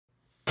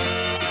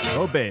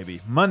Oh, baby.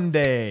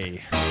 Monday.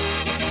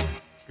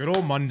 Good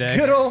old Monday.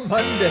 Good old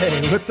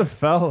Monday with the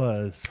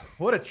fellas.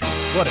 What a treat.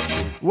 What a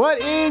treat.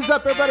 What is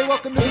up, everybody?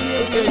 Welcome to the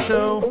NBA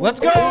show. Let's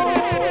go.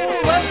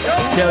 Let's go.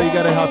 Kel, you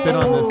got to hop in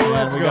on this, man.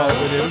 Let's go.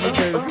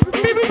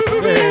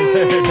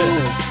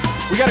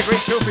 We got a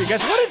great show for you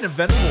guys. What an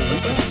eventful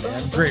weekend,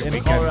 man. Great in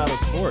weekend. Colorado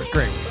sports.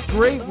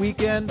 Great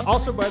weekend.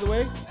 Also, by the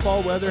way,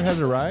 fall weather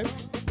has arrived.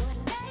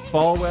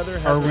 Fall weather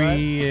has arrived. Are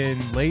we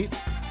in late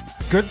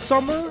good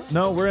summer?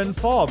 No, we're in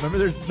fall.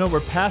 Remember, we're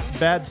past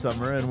bad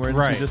summer, and we're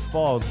into just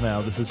falls now.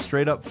 This is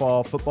straight up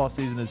fall. Football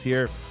season is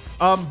here.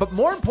 But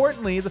more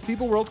importantly, the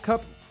FIBA World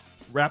Cup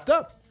wrapped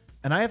up,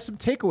 and I have some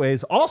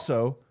takeaways.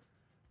 Also,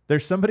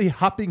 there's somebody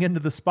hopping into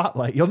the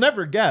spotlight. You'll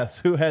never guess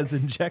who has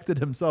injected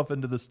himself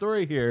into the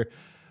story here.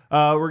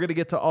 We're going to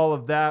get to all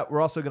of that.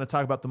 We're also going to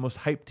talk about the most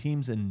hyped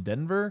teams in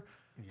Denver.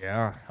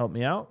 Yeah. Help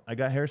me out. I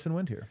got Harrison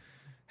Wind here.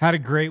 Had a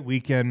great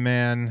weekend,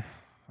 man.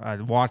 I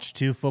watched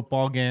 2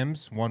 football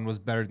games. One was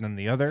better than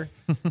the other.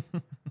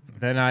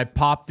 Then I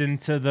popped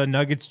into the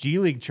Nuggets G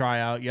League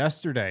tryout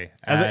yesterday.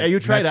 Are you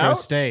tried Metro out?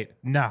 State.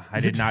 No, I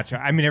did not try.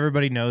 I mean,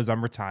 everybody knows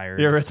I'm retired.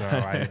 You're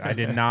retired. So I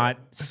did not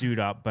suit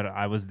up, but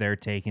I was there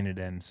taking it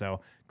in. So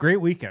great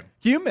weekend.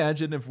 Can you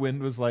imagine if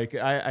Wind was like,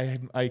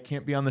 I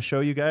can't be on the show,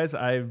 you guys.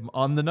 I'm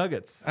on the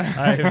Nuggets.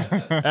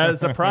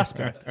 As a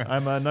prospect.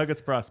 I'm a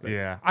Nuggets prospect.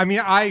 Yeah. I mean,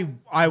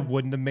 I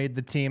wouldn't have made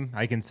the team.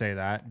 I can say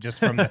that just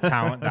from the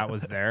talent that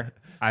was there.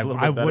 I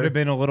would have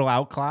been a little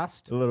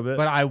outclassed. A little bit.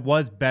 But I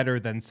was better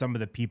than some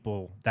of the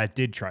people that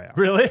did try out.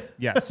 Really?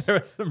 Yes. There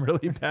were some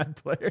really bad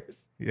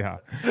players. Yeah.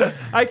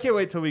 I can't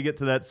wait till we get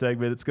to that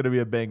segment. It's going to be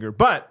a banger.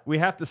 But we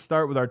have to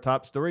start with our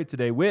top story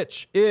today,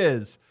 which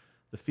is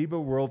the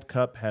FIBA World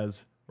Cup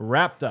has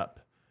wrapped up.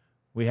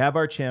 We have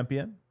our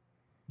champion,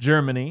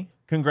 Germany.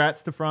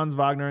 Congrats to Franz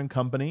Wagner and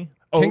company.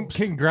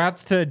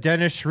 Congrats to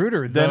Dennis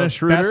Schroeder, the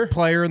best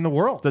player in the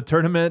world. The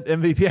tournament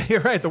MVP. You're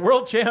right. The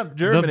world champ,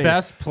 Germany. The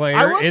best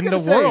player in the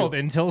world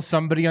until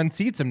somebody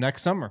unseats him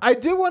next summer. I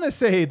do want to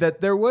say that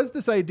there was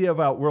this idea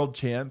about world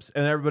champs,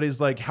 and everybody's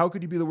like, how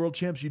could you be the world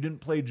champs? You didn't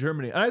play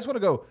Germany. And I just want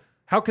to go,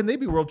 how can they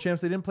be world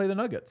champs? They didn't play the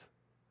Nuggets.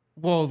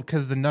 Well,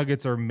 because the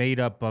Nuggets are made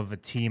up of a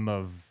team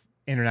of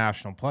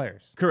international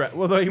players. Correct.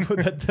 Well,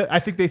 I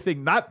think they think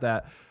not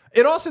that.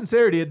 In all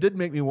sincerity, it did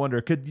make me wonder,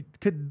 could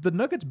the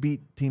Nuggets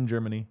beat Team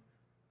Germany?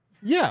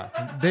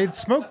 Yeah, they'd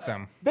smoke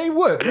them. They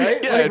would,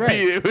 right? Yeah,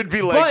 it would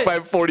be like by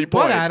 40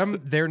 points. But Adam,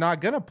 they're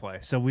not gonna play,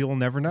 so we will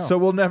never know. So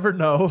we'll never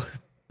know.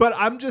 But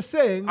I'm just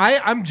saying.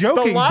 I'm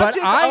joking. The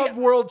logic of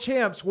world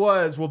champs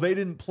was, well, they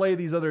didn't play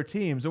these other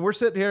teams, and we're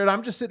sitting here, and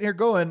I'm just sitting here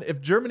going,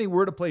 if Germany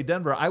were to play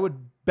Denver, I would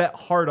bet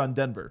hard on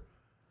Denver.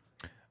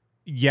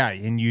 Yeah,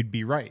 and you'd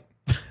be right.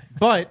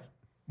 But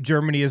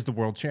Germany is the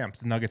world champs.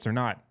 The Nuggets are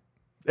not.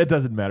 It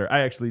doesn't matter. I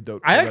actually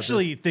don't. I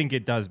actually think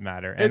it does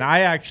matter, and I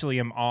actually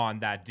am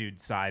on that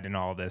dude's side in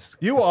all this.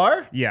 You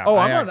are? Yeah. Oh,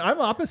 I'm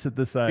opposite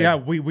this side. Yeah,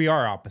 we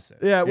are opposite.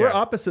 Yeah, we're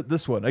opposite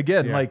this one.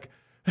 Again, like,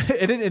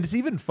 and it's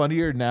even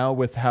funnier now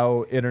with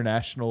how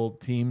international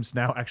teams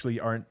now actually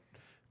aren't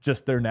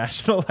just their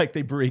national. Like,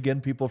 they bring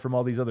in people from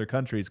all these other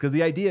countries because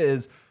the idea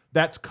is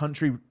that's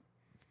country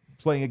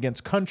playing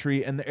against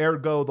country, and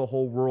ergo the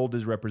whole world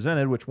is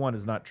represented, which one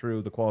is not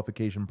true. The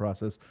qualification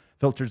process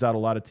filters out a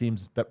lot of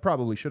teams that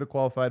probably should have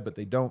qualified, but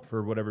they don't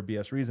for whatever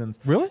BS reasons.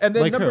 Really? And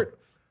then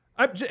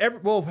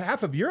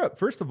half of Europe,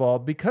 first of all,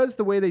 because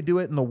the way they do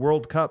it in the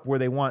World Cup, where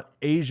they want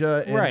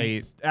Asia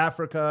and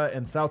Africa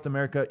and South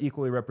America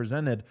equally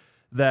represented,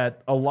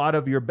 that a lot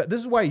of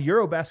this is why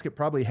Eurobasket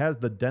probably has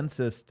the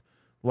densest,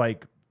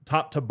 like,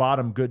 top to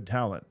bottom good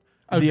talent.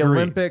 Agreed. The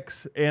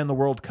Olympics and the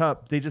World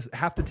Cup, they just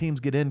half the teams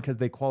get in because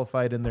they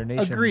qualified in their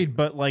nation. Agreed,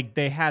 but like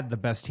they had the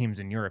best teams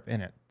in Europe in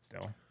it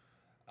still.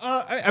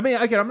 I mean,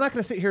 again, I'm not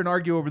going to sit here and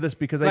argue over this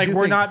because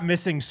we're not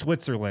missing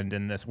Switzerland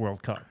in this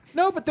World Cup.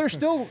 No, but there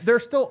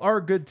still are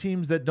good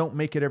teams that don't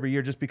make it every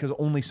year just because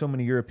only so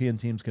many European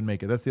teams can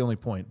make it. That's the only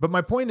point. But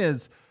my point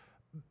is,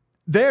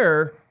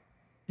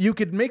 you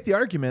could make the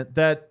argument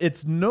that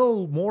it's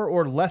no more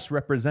or less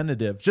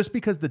representative. Just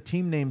because the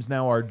team names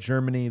now are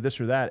Germany, this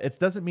or that, it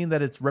doesn't mean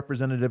that it's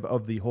representative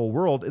of the whole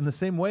world in the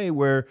same way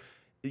where,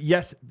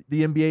 yes,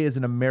 the NBA is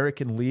an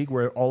American league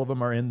where all of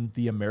them are in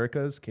the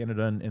Americas,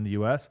 Canada and the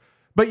U.S.,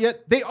 but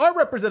yet they are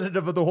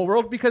representative of the whole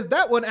world because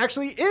that one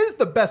actually is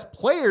the best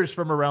players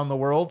from around the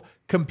world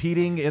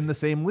competing in the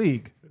same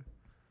league.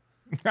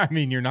 I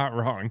mean, you're not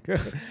wrong.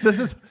 This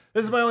is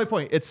my only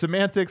point. It's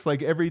semantics,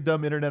 like every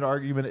dumb internet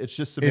argument. It's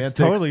just semantics. It's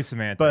totally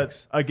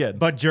semantics.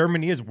 But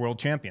Germany is world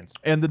champions,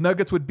 and the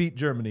Nuggets would beat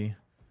Germany,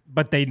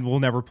 but they will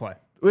never play.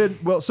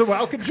 Well, so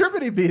how can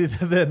Germany be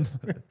then?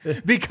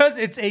 Because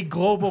it's a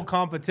global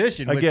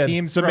competition with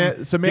teams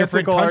from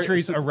different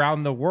countries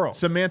around the world.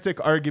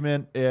 Semantic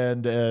argument,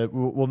 and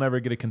we'll never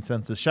get a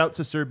consensus. Shout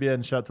to Serbia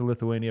and shout to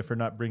Lithuania for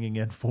not bringing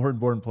in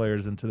foreign-born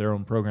players into their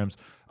own programs.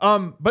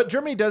 But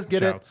Germany does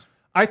get it.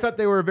 I thought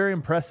they were a very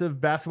impressive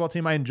basketball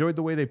team. I enjoyed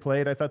the way they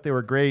played. I thought they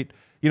were great.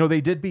 You know,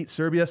 they did beat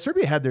Serbia.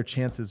 Serbia had their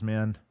chances,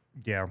 man.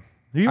 Yeah. Are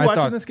you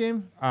watching this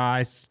game?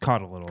 I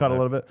caught a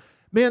little bit.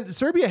 Man,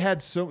 Serbia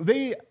had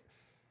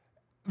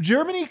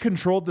Germany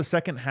controlled the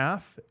second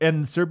half,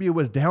 and Serbia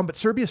was down, but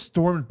Serbia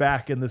stormed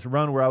back in this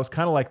run where I was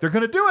kind of like, they're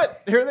going to do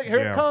it. Here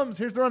it comes.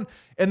 Here's the run.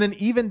 And then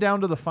even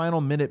down to the final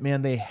minute,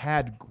 man, they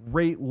had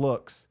great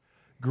looks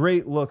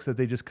that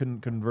they just couldn't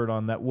convert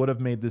on that would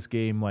have made this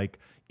game like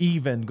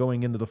even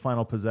going into the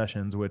final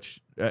possessions, which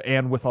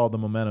and with all the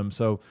momentum.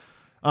 So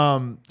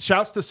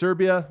shouts to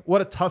Serbia. What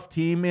a tough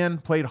team, man.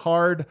 Played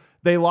hard.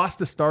 They lost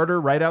a starter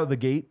right out of the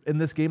gate in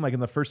this game. Like in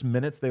the first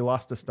minutes, they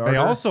lost a starter. They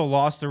also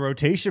lost a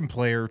rotation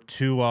player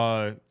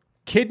to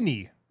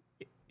kidney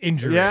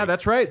injury. Yeah,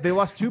 that's right. They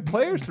lost 2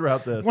 players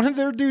throughout this. One of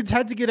their dudes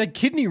had to get a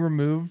kidney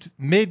removed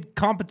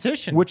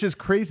mid-competition. Which is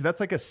crazy. That's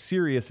like a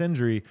serious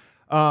injury.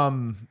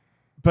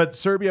 But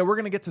Serbia, we're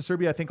going to get to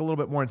Serbia, I think, a little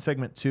bit more in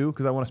segment 2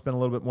 because I want to spend a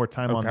little bit more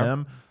time on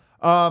them.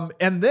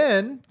 And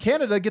then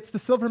Canada gets the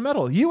silver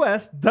medal.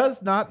 U.S.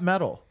 does not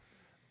medal.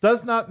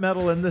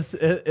 In this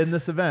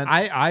event.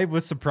 I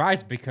was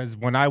surprised because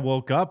when I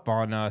woke up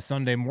on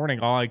Sunday morning,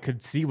 all I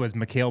could see was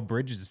Mikal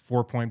Bridges'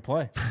 4-point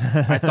play.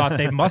 I thought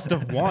they must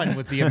have won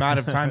with the amount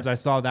of times I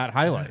saw that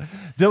highlight.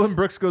 Dylan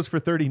Brooks goes for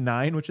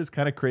 39, which is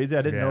kind of crazy.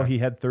 I didn't know he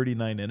had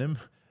 39 in him,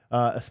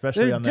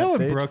 especially on that Dylan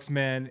stage. Brooks,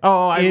 man.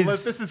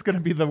 This is going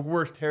to be the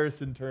worst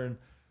Harrison turn.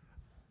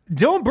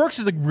 Dylan Brooks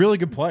is a really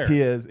good player.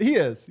 He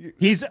is.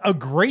 He's a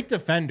great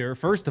defender,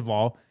 first of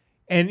all,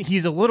 and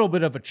he's a little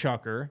bit of a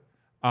chucker.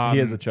 He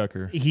is a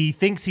chucker. He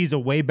thinks he's a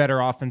way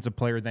better offensive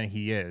player than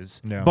he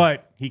is,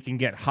 but he can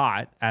get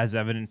hot, as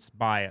evidenced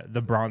by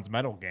the bronze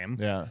medal game.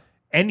 Yeah.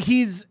 And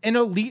he's an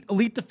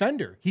elite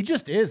defender. He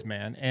just is,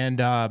 man.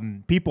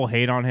 And people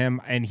hate on him,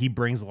 and he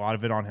brings a lot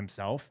of it on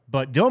himself.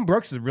 But Dylan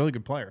Brooks is a really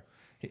good player.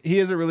 He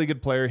is a really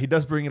good player. He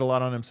does bring it a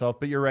lot on himself,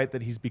 but you're right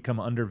that he's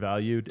become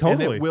undervalued.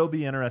 Totally. And it will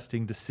be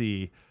interesting to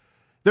see.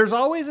 There's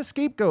always a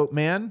scapegoat,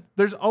 man.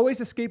 There's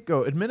always a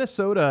scapegoat. In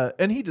Minnesota,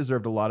 and he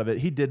deserved a lot of it.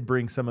 He did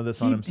bring some of this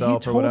on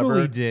himself or whatever. He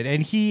totally did.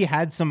 And he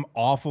had some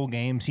awful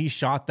games. He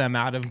shot them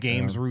out of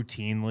games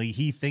routinely.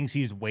 He thinks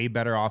he's way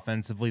better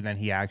offensively than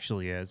he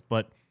actually is,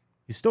 but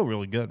he's still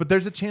really good. But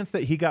there's a chance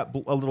that he got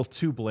a little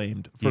too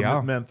blamed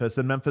for Memphis.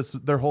 And Memphis,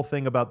 their whole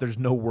thing about there's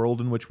no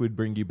world in which we'd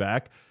bring you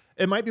back.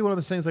 It might be one of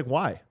those things like,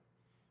 why?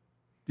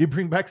 You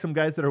bring back some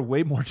guys that are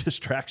way more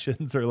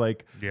distractions or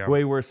like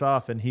way worse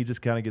off, and he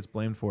just kind of gets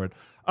blamed for it.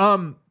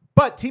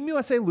 But Team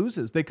USA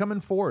loses. They come in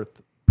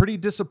 4th. Pretty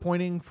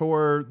disappointing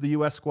for the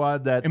U.S.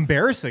 squad. That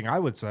embarrassing, I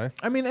would say.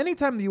 I mean,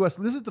 anytime the U.S.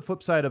 This is the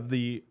flip side of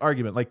the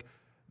argument. Like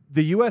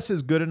the U.S.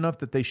 is good enough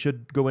that they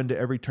should go into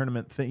every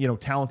tournament,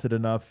 talented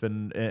enough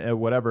and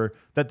whatever,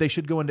 that they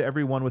should go into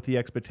every one with the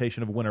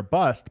expectation of win or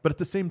bust. But at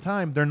the same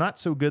time, they're not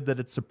so good that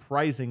it's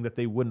surprising that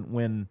they wouldn't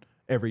win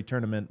every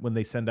tournament when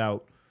they send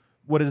out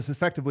what is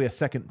effectively a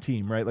second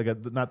team, right? Like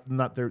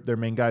not their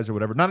main guys or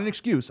whatever. Not an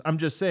excuse. I'm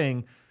just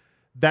saying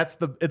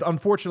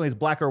unfortunately it's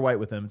black or white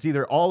with them. It's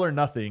either all or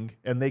nothing,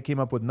 and they came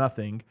up with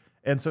nothing,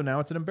 and so now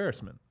it's an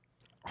embarrassment.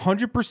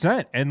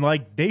 100%. And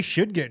like they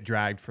should get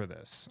dragged for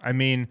this. I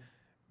mean,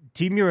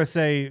 Team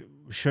USA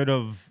should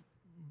have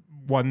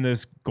won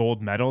this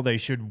gold medal. They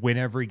should win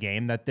every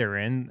game that they're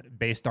in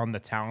based on the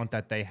talent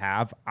that they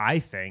have, I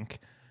think.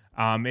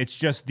 It's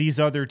just these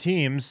other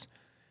teams,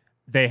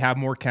 they have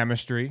more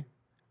chemistry.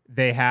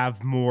 They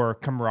have more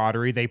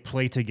camaraderie. They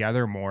play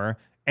together more,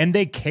 and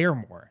they care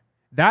more.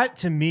 That,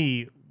 to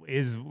me,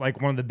 is like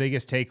one of the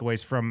biggest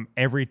takeaways from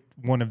every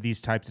one of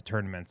these types of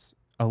tournaments,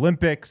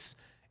 Olympics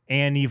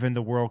and even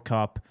the World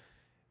Cup.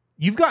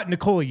 You've got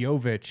Nikola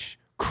Jokic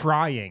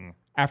crying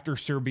after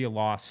Serbia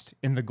lost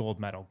in the gold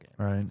medal game.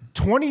 Right.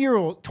 20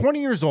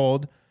 years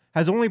old,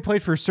 has only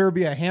played for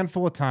Serbia a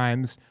handful of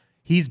times.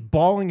 He's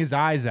bawling his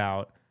eyes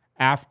out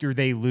after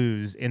they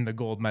lose in the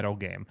gold medal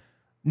game.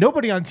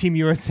 Nobody on Team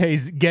USA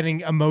is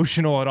getting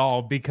emotional at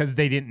all because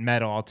they didn't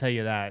medal. I'll tell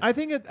you that. I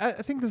think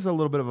this is a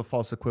little bit of a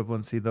false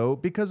equivalency, though,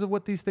 because of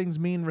what these things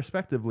mean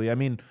respectively. I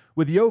mean,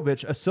 with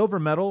Jokic, a silver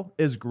medal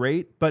is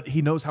great, but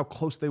he knows how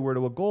close they were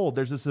to a gold.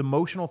 There's this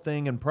emotional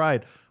thing and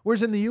pride.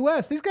 Whereas in the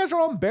U.S., these guys are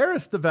all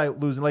embarrassed about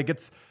losing. Like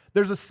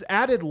there's this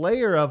added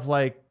layer of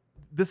like,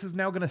 this is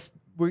now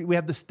we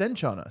have the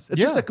stench on us. It's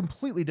just a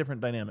completely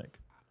different dynamic.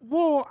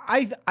 Well,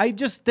 I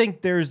just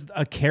think there's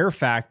a care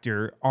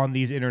factor on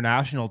these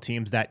international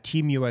teams that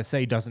Team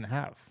USA doesn't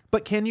have.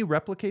 But can you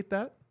replicate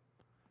that?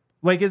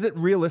 Like, is it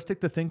realistic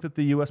to think that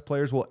the U.S.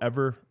 players will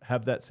ever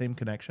have that same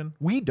connection?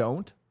 We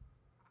don't.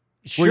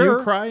 Sure. Were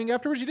you crying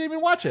afterwards? You didn't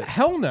even watch it.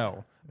 Hell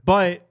no.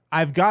 But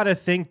I've got to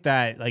think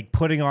that like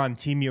putting on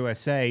Team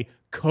USA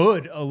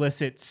could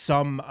elicit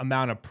some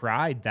amount of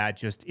pride that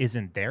just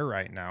isn't there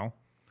right now.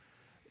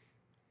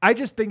 I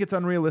just think it's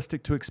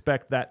unrealistic to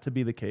expect that to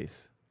be the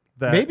case.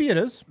 Maybe it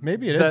is.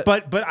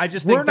 But I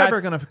just think we're never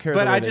going to care.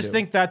 But I just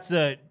think that's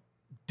a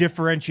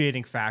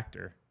differentiating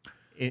factor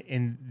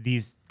in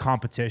these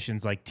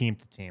competitions, like team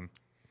to team.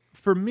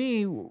 For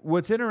me,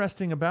 what's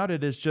interesting about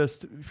it is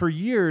just for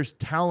years,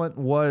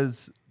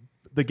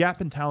 the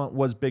gap in talent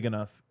was big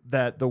enough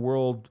that the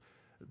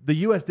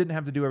U.S. didn't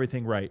have to do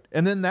everything right,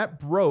 and then that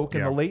broke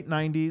in the late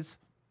 '90s.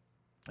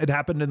 It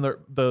happened in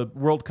the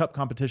World Cup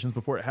competitions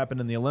before it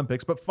happened in the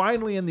Olympics. But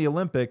finally in the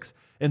Olympics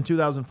in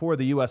 2004,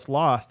 the U.S.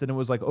 lost, and it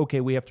was like, okay,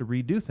 we have to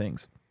redo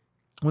things.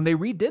 When they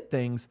redid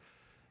things,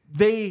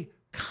 they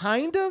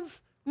kind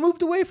of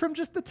moved away from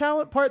just the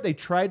talent part. They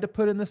tried to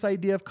put in this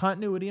idea of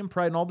continuity and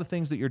pride and all the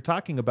things that you're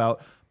talking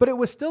about, but it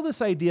was still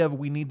this idea of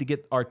we need to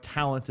get our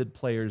talented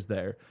players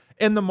there.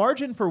 And the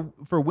margin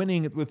for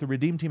winning with the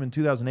Redeem Team in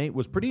 2008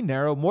 was pretty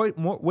narrow,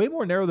 way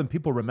more narrow than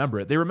people remember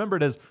it. They remember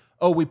it as,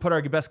 oh, we put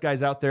our best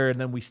guys out there and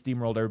then we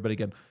steamrolled everybody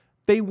again.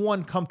 They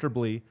won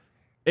comfortably,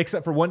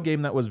 except for one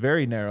game that was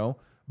very narrow,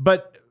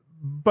 but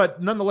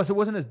nonetheless, it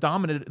wasn't as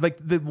dominant. Like,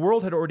 the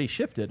world had already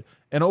shifted.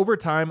 And over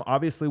time,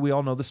 obviously, we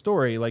all know the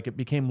story. Like, it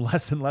became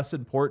less and less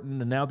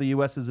important. And now the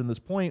U.S. is in this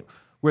point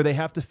where they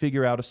have to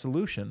figure out a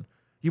solution.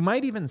 You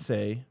might even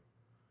say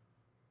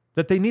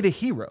that they need a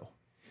hero.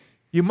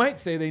 You might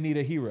say they need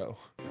a hero.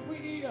 We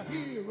need a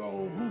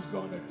hero who's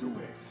gonna do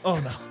it. Oh,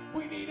 no.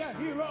 We need a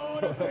hero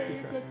to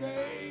save the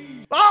day.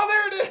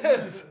 Oh, there it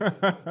is.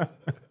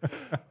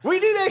 We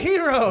need a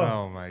hero.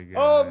 Oh, my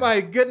God. Oh,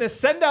 my goodness.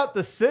 Send out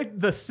the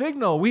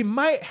signal. We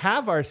might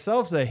have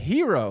ourselves a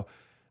hero.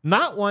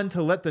 Not one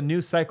to let the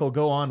news cycle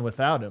go on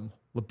without him.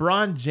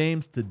 LeBron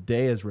James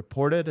today has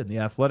reported in The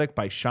Athletic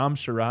by Shams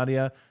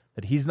Charania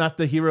that he's not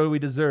the hero we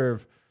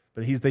deserve,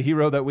 but he's the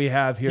hero that we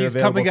have here. He's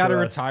coming out of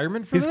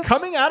retirement for this? He's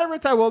coming out of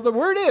retirement. Well, the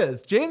word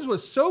is James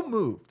was so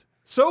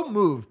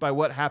moved by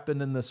what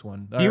happened in this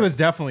one. He was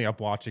definitely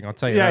up watching, I'll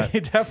tell you that. Yeah, he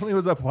definitely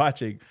was up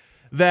watching.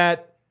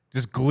 That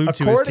just glued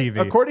to his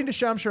TV. According to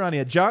Shams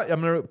Charania,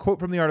 I'm going to quote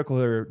from the article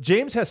here.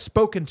 James has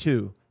spoken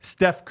to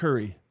Steph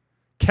Curry,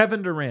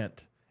 Kevin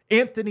Durant,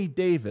 Anthony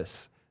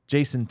Davis,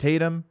 Jason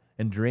Tatum,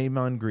 and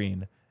Draymond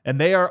Green, and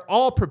they are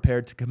all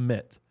prepared to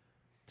commit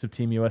to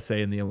Team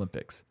USA in the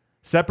Olympics.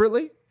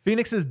 Separately,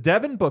 Phoenix's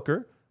Devin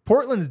Booker,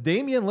 Portland's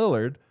Damian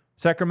Lillard,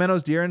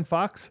 Sacramento's De'Aaron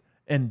Fox,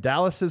 and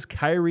Dallas's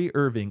Kyrie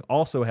Irving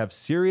also have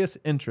serious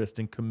interest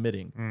in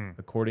committing,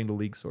 according to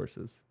league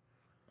sources.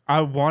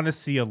 I want to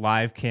see a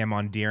live cam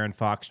on De'Aaron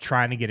Fox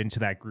trying to get into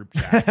that group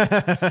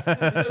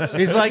chat.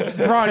 He's like,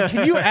 Bron,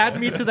 can you add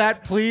me to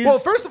that, please? Well,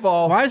 first of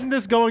all, why isn't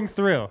this going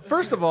through?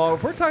 First of all,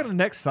 if we're talking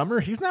next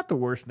summer, he's not the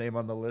worst name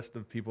on the list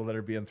of people that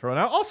are being thrown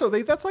out. Also,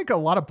 that's like a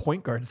lot of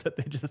point guards that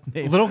they just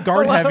named. Little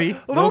guard heavy.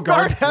 Little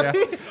guard heavy.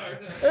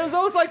 Yeah. It was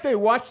almost like they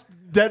watched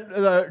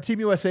Team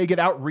USA get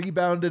out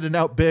rebounded and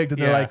out bigged,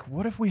 and they're like,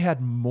 what if we had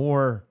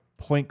more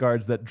point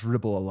guards that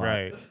dribble a lot?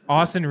 Right.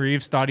 Austin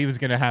Reeves thought he was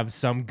going to have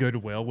some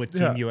goodwill with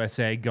Team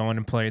USA going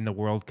and playing the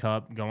World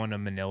Cup, going to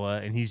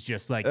Manila, and he's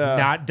just like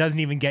doesn't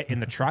even get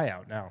in the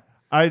tryout now.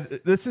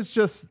 This is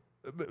just,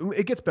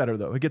 it gets better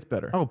though. It gets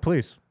better. Oh,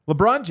 please.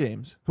 LeBron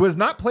James, who has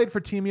not played for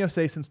Team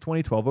USA since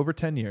 2012, over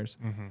 10 years,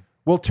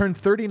 will turn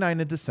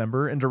 39 in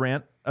December, and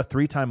Durant, a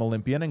 3-time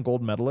Olympian and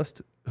gold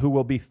medalist, who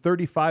will be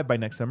 35 by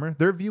next summer.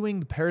 They're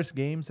viewing the Paris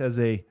Games as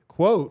a,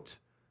 quote,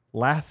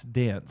 last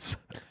dance.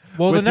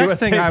 Well, the next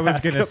thing I was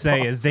basketball. going to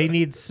say is they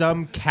need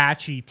some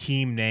catchy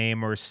team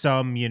name or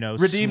some,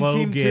 Redeem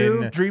slogan.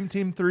 Team 2, Dream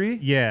Team 3.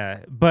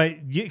 Yeah, but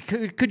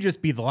it could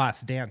just be the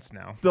last dance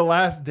now. The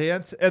last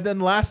dance. And then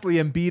lastly,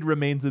 Embiid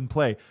remains in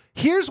play.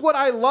 Here's what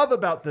I love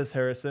about this,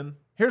 Harrison.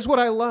 Here's what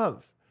I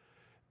love.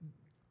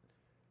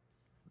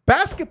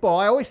 Basketball,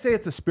 I always say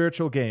it's a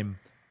spiritual game.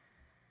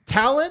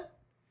 Talent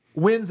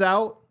wins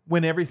out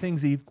when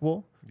everything's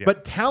equal,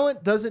 but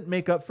talent doesn't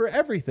make up for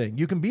everything.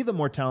 You can be the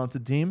more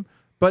talented team,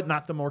 but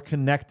not the more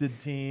connected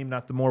team,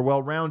 not the more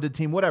well-rounded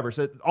team, whatever.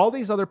 So all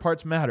these other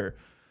parts matter.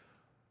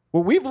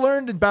 What we've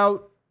learned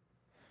about,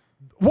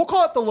 we'll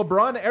call it the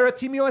LeBron era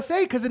Team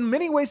USA, because in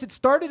many ways it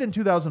started in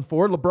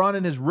 2004. LeBron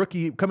and his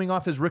coming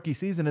off his rookie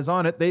season is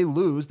on it. They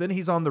lose. Then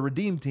he's on the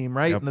Redeem Team,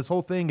 right? Yep. And this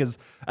whole thing is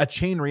a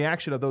chain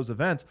reaction of those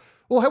events.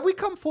 Well, have we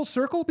come full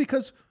circle?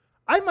 Because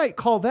I might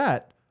call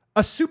that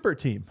a super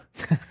team.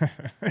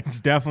 It's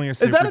definitely a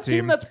super team. Is that a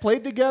team that's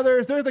played together?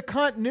 Is there the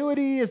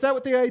continuity? Is that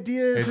what the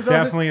idea is? It's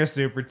definitely a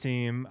super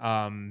team.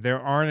 There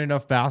aren't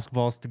enough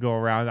basketballs to go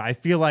around. I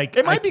feel like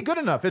it might be good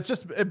enough.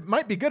 It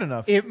might be good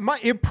enough.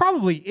 It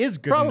probably is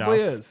good enough. Probably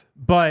is.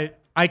 But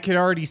I could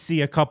already see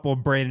a couple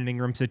of Brandon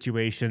Ingram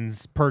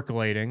situations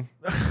percolating.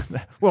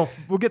 Well,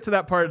 we'll get to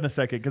that part in a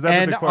second, because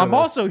that's a big part. I'm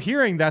also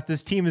hearing that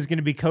this team is going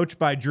to be coached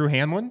by Drew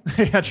Hanlon.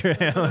 Yeah, Drew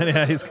Hanlon.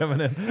 Yeah, he's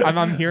coming in.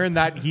 I'm hearing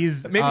that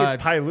he's maybe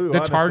it's Ty Lue, the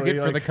honestly, target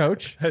for the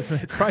coach.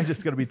 It's probably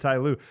just going to be Ty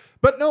Lue.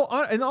 But no,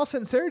 in all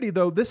sincerity,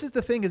 though, this is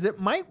the thing: is it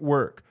might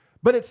work,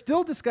 but it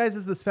still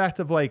disguises this fact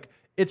of like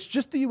it's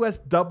just the U.S.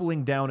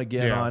 doubling down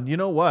again on, you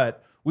know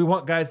what? We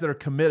want guys that are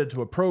committed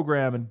to a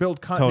program and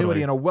build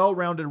continuity and a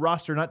well-rounded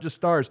roster, not just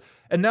stars.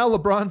 And now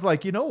LeBron's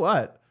like, you know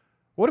what?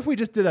 What if we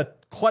just did a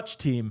clutch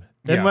team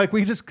and like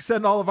we just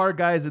send all of our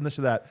guys in this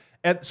or that?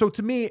 And so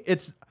to me,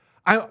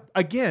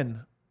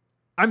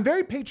 I'm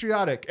very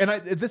patriotic, and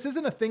this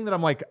isn't a thing that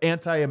I'm like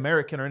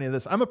anti-American or any of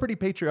this. I'm a pretty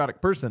patriotic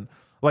person,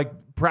 like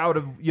proud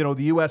of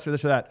the U.S. or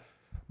this or that.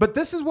 But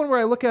this is one where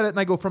I look at it and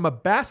I go, from a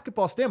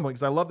basketball standpoint,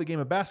 because I love the game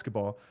of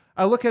basketball,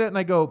 I look at it and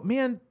I go,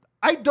 man,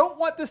 I don't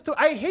want this to.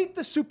 I hate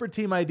the super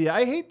team idea.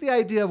 I hate the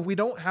idea of we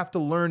don't have to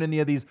learn any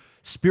of these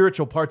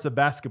spiritual parts of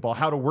basketball,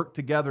 how to work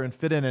together and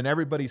fit in, and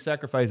everybody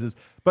sacrifices.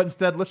 But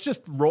instead, let's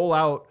just roll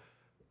out.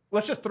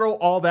 Let's just throw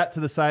all that to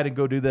the side and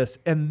go do this.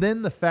 And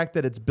then the fact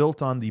that it's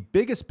built on the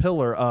biggest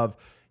pillar of,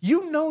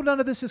 none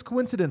of this is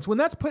coincidence. When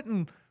that's put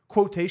in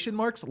quotation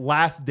marks,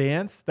 last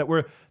dance,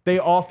 they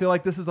all feel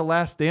like this is a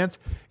last dance.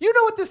 You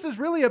know what this is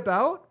really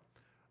about?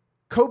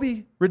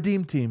 Kobe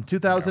Redeem Team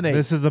 2008.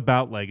 This is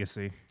about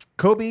legacy.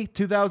 Kobe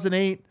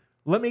 2008.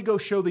 Let me go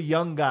show the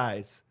young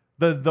guys,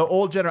 the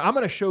old generation. I'm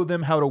going to show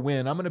them how to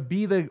win. I'm going to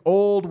be the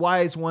old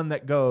wise one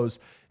that goes.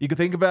 You can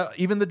think about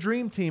even the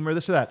Dream Team or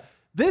this or that.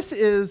 This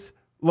is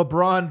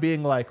LeBron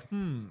being like,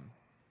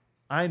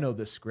 I know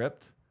this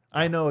script.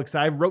 I know because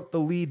I wrote the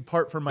lead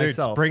part for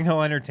myself. Dude, Spring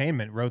Hill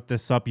Entertainment wrote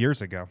this up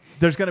years ago.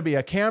 There's going to be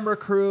a camera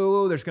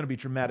crew. There's going to be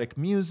dramatic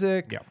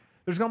music. Yeah.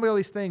 There's going to be all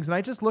these things. And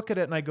I just look at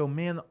it and I go,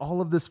 man, all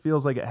of this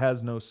feels like it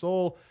has no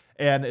soul.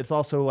 And it's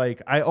also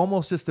like, I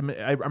almost just,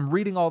 I'm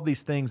reading all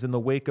these things in the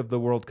wake of the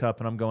World Cup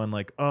and I'm going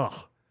like, ugh,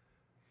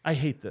 I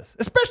hate this.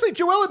 Especially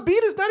Joel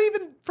Embiid is not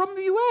even from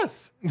the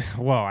U.S.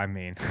 Well, I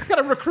mean, You got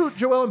to recruit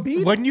Joel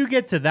Embiid. when you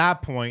get to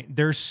that point,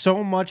 there's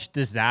so much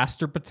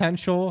disaster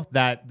potential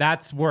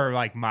that's where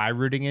like my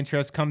rooting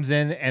interest comes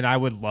in. And I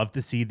would love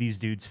to see these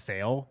dudes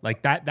fail.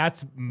 Like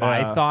that's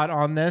my thought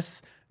on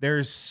this.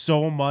 There's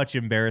so much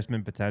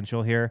embarrassment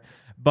potential here,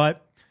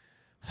 but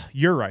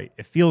you're right.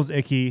 It feels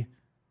icky.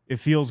 It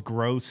feels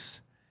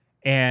gross.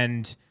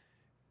 And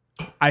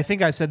I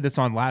think I said this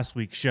on last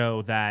week's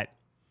show that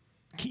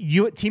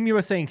Team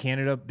USA and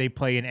Canada, they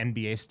play an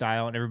NBA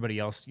style and everybody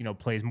else,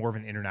 plays more of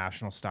an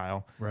international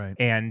style. Right.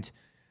 And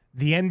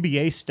the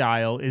NBA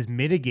style is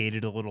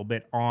mitigated a little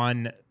bit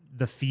on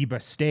the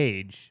FIBA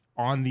stage,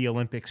 on the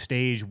Olympic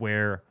stage,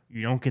 where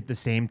you don't get the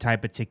same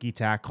type of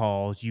ticky-tack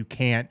calls. You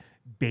can't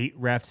bait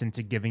refs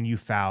into giving you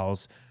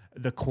fouls.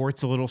 The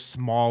court's a little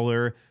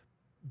smaller.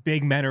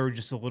 Big men are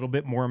just a little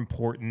bit more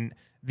important.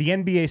 The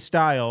NBA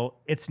style,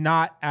 it's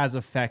not as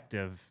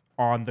effective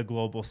on the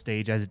global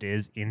stage as it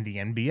is in the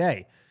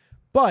NBA.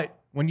 But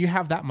when you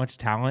have that much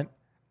talent,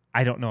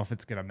 I don't know if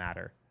it's going to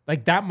matter.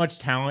 Like that much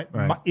talent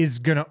is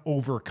going to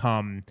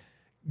overcome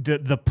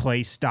the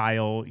play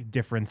style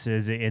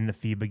differences in the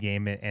FIBA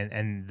game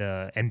and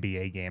the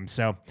NBA game.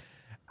 So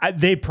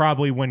they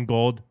probably win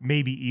gold,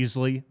 maybe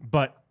easily,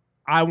 but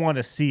I want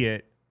to see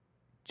it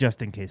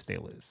just in case they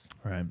lose.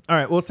 All right.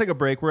 Well, let's take a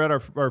break. We're at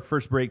our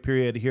first break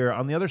period here.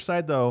 On the other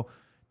side, though,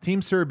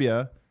 Team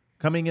Serbia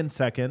coming in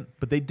second,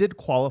 but they did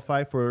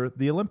qualify for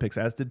the Olympics,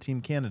 as did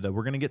Team Canada.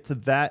 We're going to get to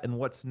that and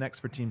what's next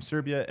for Team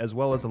Serbia, as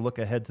well as a look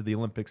ahead to the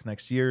Olympics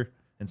next year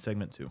in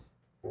segment 2.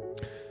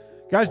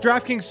 Guys,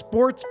 DraftKings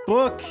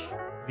Sportsbook.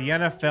 The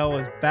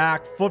NFL is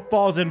back.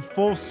 Football's in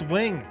full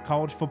swing.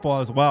 College football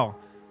as well.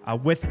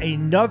 With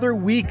another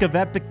week of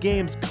epic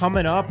games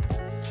coming up.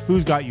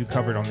 Who's got you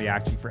covered on the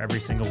action for every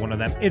single one of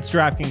them? It's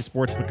DraftKings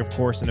Sportsbook, of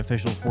course, an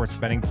official sports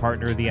betting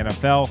partner of the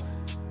NFL.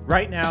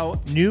 Right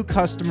now, new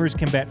customers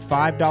can bet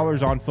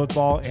 $5 on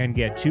football and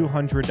get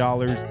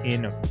 $200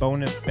 in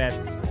bonus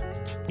bets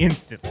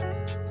instantly.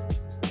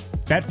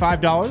 Bet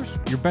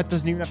 $5, your bet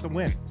doesn't even have to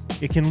win.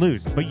 It can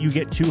lose, but you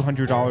get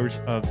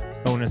 $200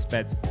 of bonus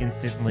bets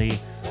instantly.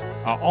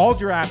 All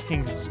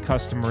DraftKings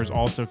customers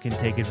also can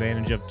take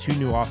advantage of 2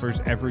 new offers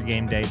every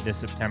game day this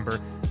September.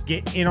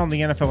 Get in on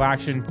the NFL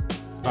action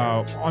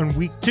on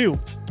week 2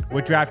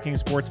 with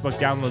DraftKings Sportsbook.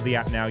 Download the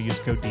app now. Use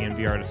code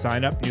DNVR to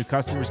sign up. New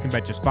customers can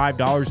bet just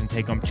 $5 and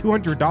take home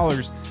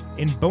 $200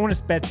 in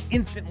bonus bets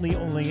instantly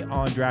only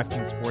on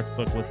DraftKings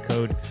Sportsbook with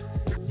code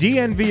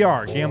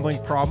DNVR. Gambling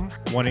problem?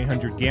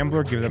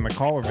 1-800-GAMBLER. Give them a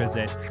call or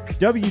visit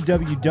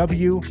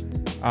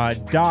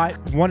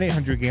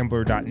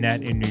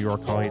www.1800gambler.net. In New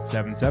York, call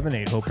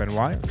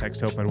 877-8-HOPE-NY.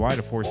 Text HOPE-NY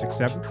to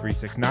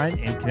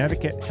 467-369. In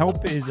Connecticut,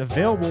 help is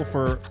available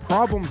for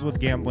problems with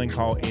gambling.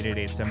 Call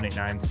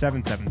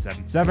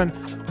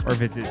 888-789-7777 or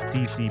visit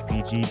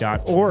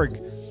ccpg.org.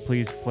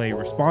 Please play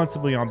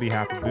responsibly on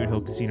behalf of Boot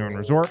Hill Casino and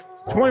Resort.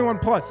 21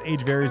 plus,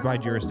 age varies by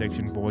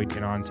jurisdiction, void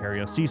in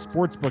Ontario. See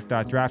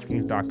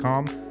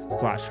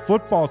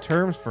sportsbook.draftkings.com/football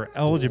terms for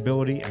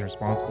eligibility and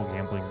responsible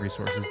gambling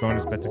resources.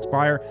 Bonus bets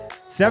expire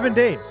 7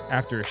 days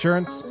after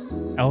issuance.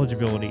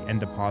 Eligibility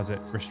and deposit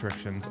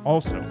restrictions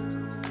also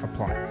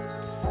apply.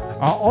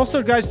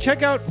 Also, guys,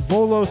 check out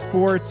Volo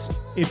Sports.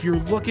 If you're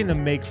looking to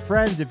make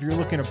friends, if you're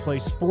looking to play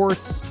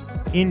sports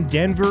in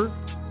Denver,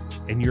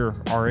 and you're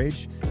our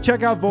age,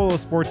 check out Volo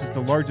Sports. It's the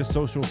largest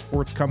social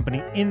sports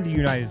company in the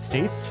United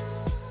States.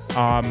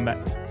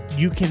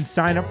 You can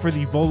sign up for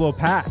the Volo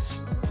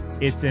Pass.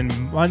 It's a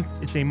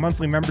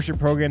monthly membership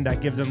program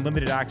that gives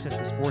unlimited access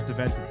to sports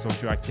events and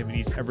social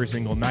activities every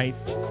single night.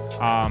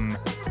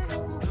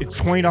 It's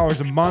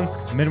 $20 a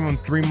month, minimum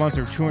 3 months,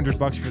 or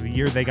 $200 for the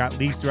year. They got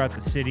leagues throughout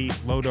the city: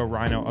 Lodo,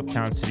 Rhino,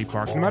 Uptown, City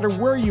Park. No matter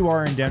where you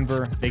are in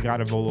Denver, they got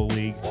a Volo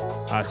league.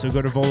 So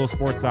go to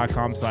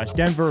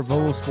volosports.com/Denver,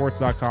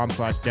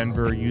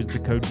 volosports.com/Denver. Use the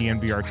code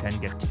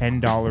DNVR10, get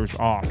 $10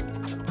 off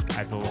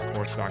at Volo Sports.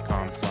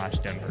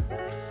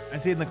 NBASports.com/Denver. I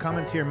see in the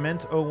comments here,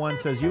 Ment01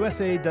 says,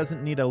 USA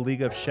doesn't need a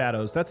League of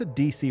Shadows. That's a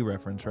DC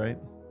reference, right?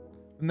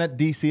 Isn't that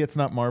DC? It's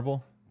not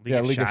Marvel? League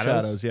of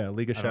Shadows. Yeah,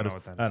 League of I don't know Shadows.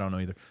 what that is. I don't know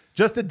either.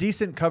 Just a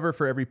decent cover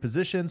for every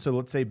position. So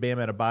let's say Bam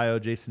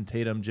Adebayo, Jason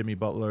Tatum, Jimmy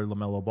Butler,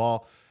 LaMelo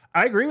Ball.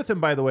 I agree with him,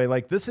 by the way.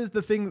 Like, this is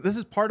the thing. This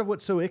is part of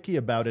what's so icky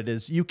about it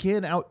is you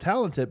can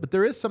out-talent it, but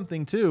there is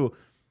something, too,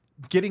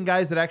 getting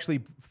guys that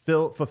actually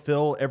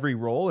fulfill every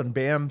role. And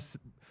Bam's,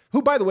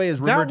 who, by the way, is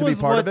rumored to be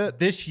part of it.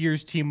 This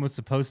year's team was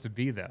supposed to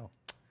be, though.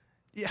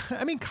 Yeah,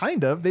 I mean,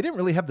 kind of. They didn't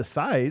really have the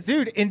size.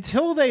 Dude,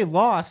 until they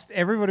lost,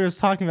 everybody was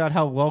talking about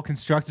how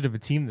well-constructed of a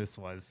team this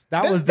was.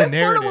 That was the narrative.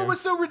 That's part of what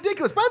was so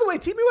ridiculous. By the way,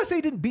 Team USA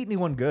didn't beat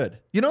anyone good.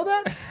 You know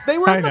that? They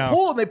were in the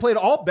pool, and they played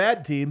all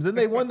bad teams, and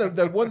they won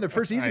the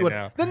first easy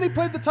one. Then they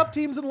played the tough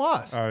teams and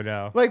lost. Oh,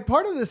 no. Like,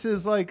 part of this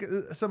is, like,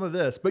 some of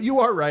this. But you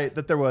are right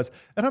that there was.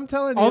 And I'm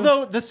telling you.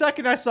 Although, the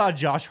second I saw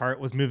Josh Hart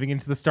was moving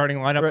into the starting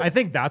lineup, I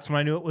think that's when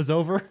I knew it was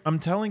over. I'm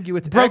telling you,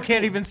 it's Bro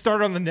can't even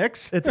start on the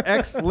Knicks. It's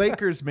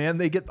ex-Lakers, man.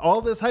 They get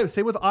all this hype.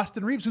 Same with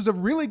Austin Reeves, who's a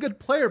really good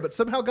player, but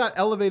somehow got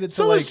elevated.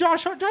 So is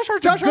Josh Hart. Josh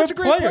Hart's a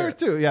great player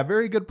too. Yeah,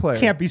 very good player.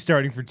 Can't be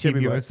starting for Team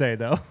USA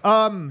though.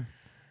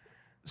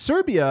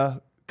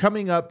 Serbia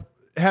coming up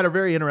had a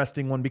very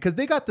interesting one because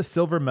they got the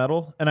silver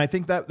medal, and I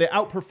think that they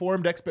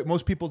outperformed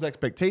most people's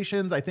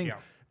expectations. I think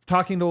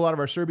talking to a lot of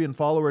our Serbian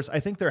followers,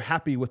 I think they're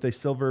happy with a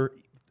silver.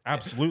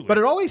 Absolutely. But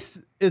it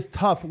always is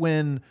tough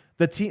when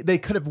the team, they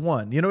could have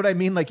won. You know what I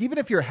mean? Like, even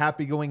if you're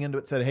happy going into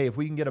it, said, hey, if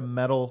we can get a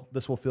medal,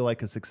 this will feel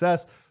like a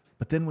success.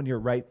 But then when you're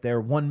right there,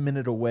 1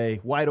 minute away,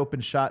 wide open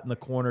shot in the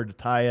corner to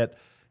tie it,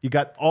 you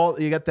got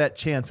that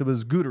chance. It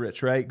was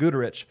Guduric, right?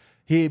 Guduric.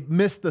 He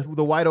missed the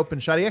wide open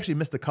shot. He actually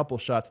missed a couple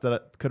shots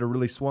that could have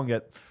really swung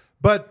it.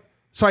 But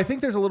so I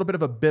think there's a little bit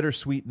of a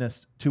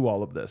bittersweetness to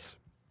all of this.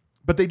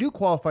 But they do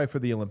qualify for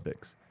the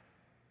Olympics.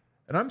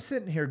 And I'm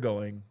sitting here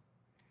going,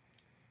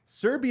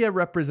 Serbia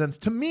represents,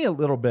 to me, a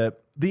little bit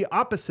the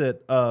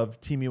opposite of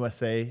Team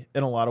USA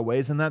in a lot of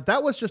ways, and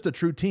that was just a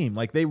true team.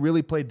 Like, they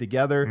really played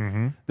together.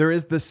 Mm-hmm. There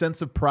is this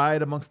sense of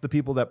pride amongst the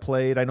people that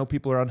played. I know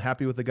people are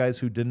unhappy with the guys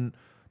who didn't,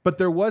 but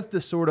there was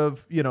this sort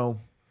of,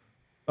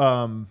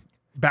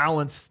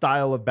 balanced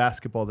style of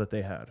basketball that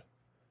they had.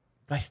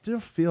 But I still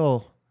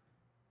feel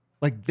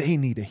like they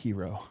need a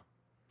hero.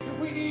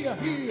 We need a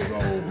hero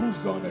who's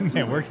gonna do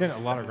Man, we're getting a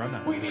lot of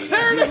run We need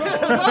There a it is! hero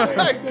Oh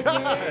my to save the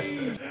God!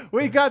 day.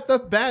 We got the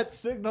bat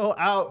signal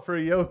out for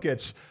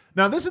Jokic.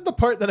 Now, this is the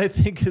part that I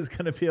think is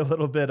going to be a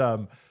little bit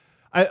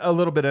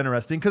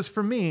interesting, because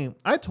for me,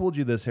 I told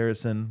you this,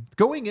 Harrison.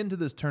 Going into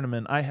this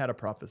tournament, I had a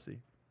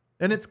prophecy,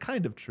 and it's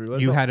kind of true.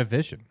 You had a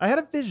vision. I had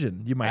a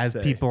vision, you might say.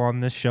 As people on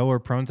this show are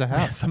prone to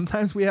have.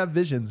 Sometimes we have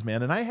visions,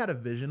 man, and I had a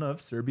vision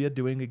of Serbia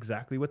doing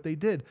exactly what they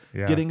did,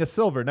 Yeah. getting a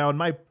silver. Now, in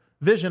my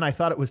vision, I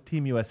thought it was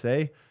Team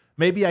USA.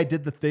 Maybe I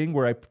did the thing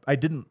where I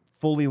didn't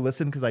fully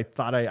listen because I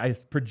thought I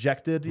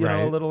projected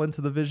a little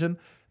into the vision,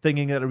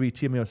 thinking that it would be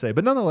Team USA.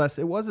 But nonetheless,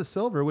 it was a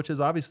silver, which is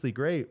obviously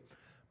great.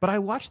 But I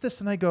watched this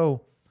and I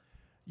go,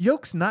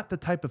 Yoke's not the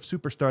type of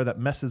superstar that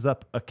messes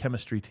up a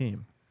chemistry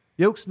team.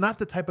 Yoke's not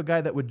the type of guy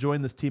that would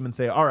join this team and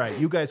say, all right,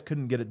 you guys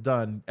couldn't get it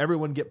done.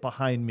 Everyone get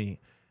behind me.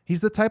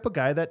 He's the type of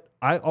guy that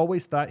I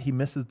always thought he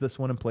misses this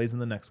one and plays in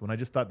the next one. I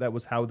just thought that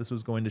was how this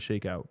was going to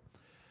shake out.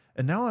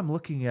 And now I'm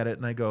looking at it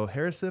and I go,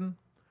 Harrison,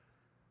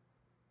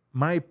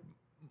 my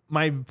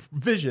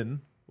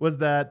vision was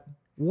that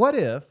what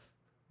if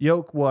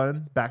Jokic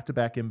won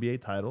back-to-back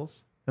NBA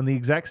titles and the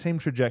exact same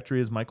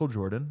trajectory as Michael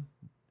Jordan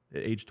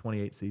at age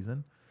 28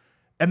 season,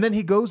 and then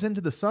he goes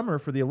into the summer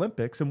for the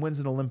Olympics and wins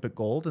an Olympic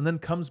gold and then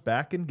comes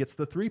back and gets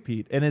the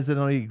three-peat and is in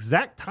the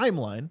exact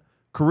timeline,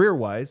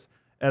 career-wise,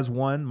 as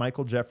one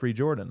Michael Jeffrey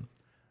Jordan.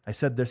 I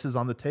said, this is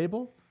on the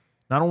table.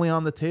 Not only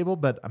on the table,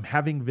 but I'm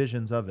having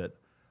visions of it.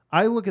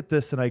 I look at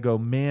this and I go,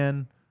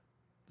 man,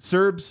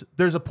 Serbs,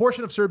 there's a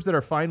portion of Serbs that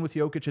are fine with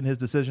Jokic and his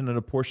decision and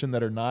a portion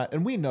that are not.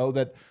 And we know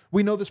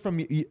this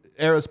from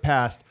eras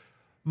past.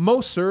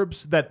 Most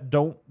Serbs that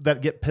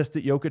get pissed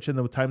at Jokic in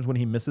the times when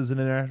he misses an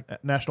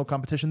international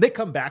competition, they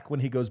come back when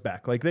he goes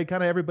back. Like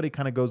everybody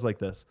kind of goes like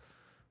this.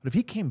 But if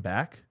he came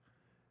back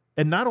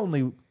and not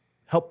only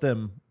helped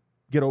them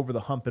get over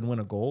the hump and win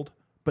a gold,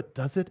 but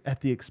does it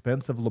at the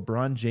expense of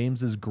LeBron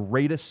James's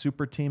greatest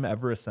super team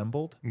ever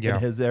assembled in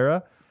his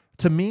era,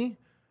 to me,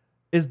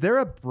 is there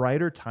a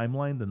brighter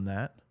timeline than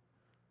that?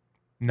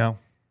 No.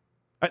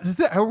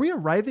 Are we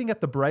arriving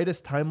at the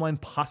brightest timeline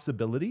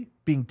possibility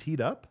being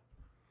teed up?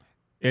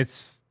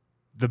 It's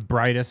the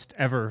brightest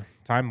ever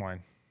timeline.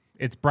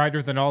 It's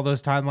brighter than all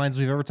those timelines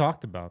we've ever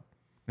talked about.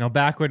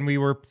 Back when we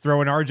were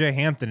throwing RJ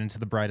Hampton into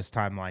the brightest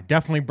timeline.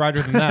 Definitely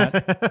brighter than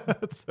that.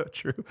 That's so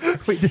true.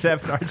 We did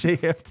have an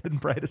RJ Hampton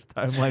brightest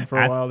timeline for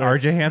a while there.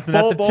 RJ Hampton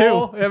at the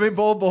Bull. 2. I mean,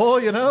 Bull,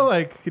 can you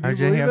RJ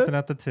believe Hampton it?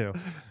 at the 2.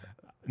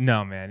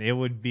 No, man. It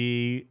would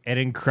be an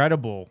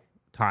incredible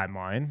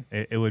timeline.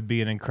 It would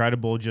be an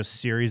incredible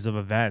just series of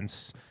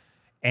events.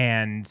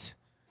 And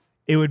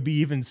it would be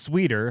even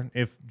sweeter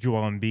if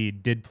Joel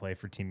Embiid did play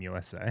for Team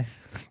USA.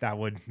 That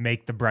would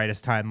make the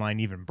brightest timeline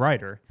even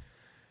brighter.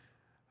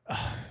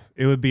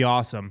 It would be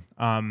awesome.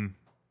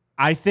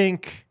 I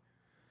think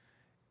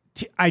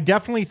I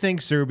definitely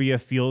think Serbia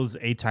feels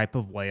a type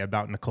of way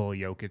about Nikola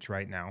Jokic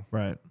right now.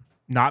 Right.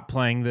 Not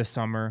playing this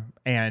summer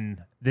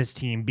and this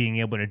team being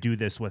able to do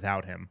this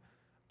without him.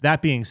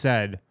 That being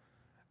said,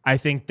 I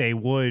think they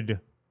would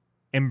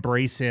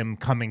embrace him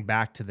coming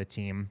back to the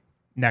team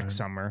next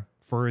summer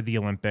for the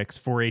Olympics,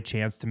 for a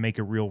chance to make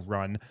a real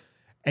run.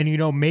 And,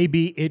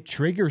 maybe it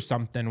triggers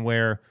something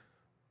where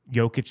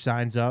Jokic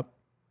signs up,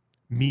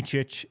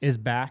 Micic is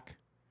back.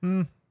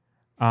 Or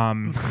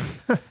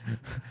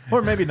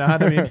maybe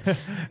not. I mean,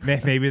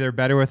 maybe they're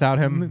better without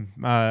him.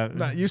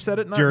 You said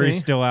it, not jury's me.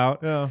 still out.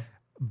 Yeah.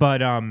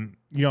 But,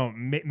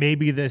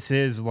 maybe this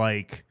is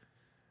like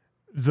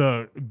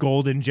the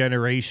golden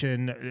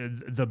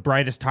generation, the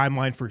brightest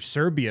timeline for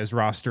Serbia's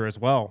roster as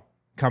well,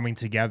 coming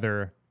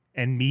together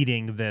and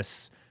meeting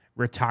this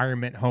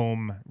retirement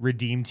home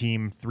redeem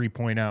team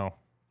 3.0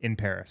 in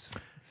Paris.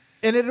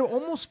 And it'll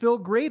almost feel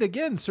great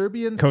again.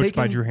 Serbians Coached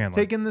by Drew Hanlon.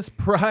 taking this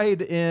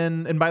pride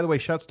in, and by the way,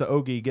 shouts to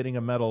Ogi getting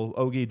a medal.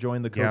 Ogi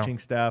joined the coaching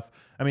staff.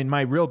 I mean,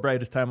 my real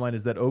brightest timeline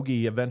is that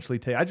Ogi eventually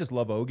I just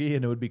love Ogi,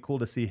 and it would be cool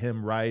to see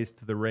him rise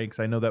to the ranks.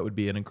 I know that would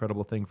be an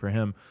incredible thing for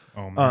him.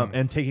 Oh, man.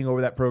 And taking over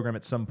that program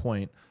at some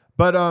point.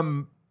 But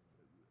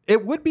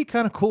it would be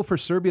kind of cool for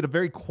Serbia to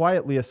very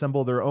quietly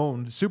assemble their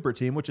own super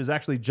team, which is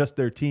actually just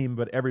their team,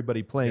 but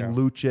everybody playing. Yeah.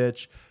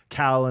 Lucic,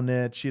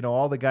 Kalinic,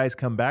 all the guys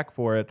come back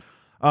for it.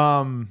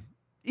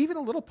 Even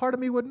a little part of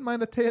me wouldn't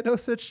mind a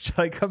Teodosic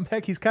to come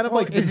back. He's kind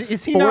of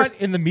is he not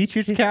in the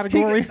Micic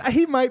category?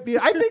 He might be.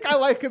 I think I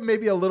like him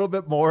maybe a little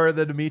bit more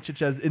than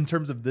Micic as in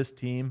terms of this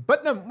team.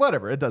 But no,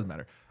 whatever. It doesn't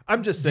matter.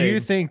 I'm just saying. Do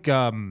you think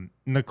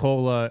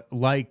Nikola,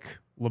 like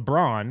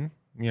LeBron,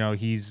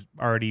 he's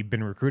already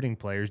been recruiting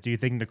players. Do you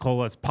think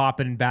Nikola's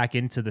popping back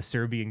into the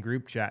Serbian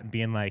group chat and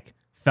being like,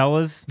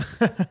 fellas,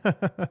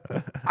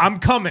 I'm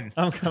coming.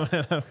 I'm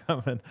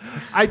coming.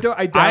 I doubt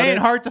I ain't it.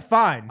 hard to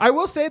find. I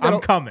will say that I'm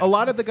coming. A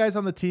lot of the guys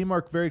on the team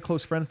are very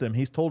close friends to him.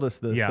 He's told us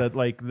this,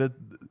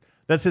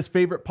 that's his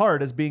favorite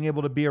part, is being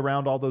able to be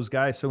around all those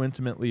guys so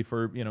intimately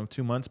for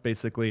 2 months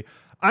basically.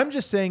 I'm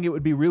just saying it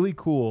would be really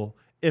cool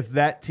if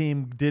that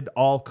team did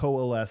all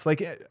coalesce.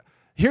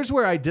 Here's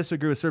where I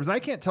disagree with Serbs. I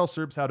can't tell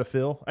Serbs how to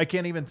feel. I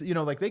can't even,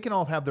 they can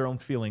all have their own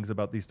feelings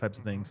about these types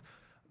of things.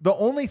 The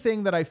only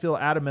thing that I feel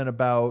adamant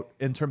about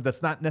in terms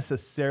that's not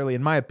necessarily,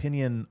 in my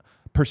opinion,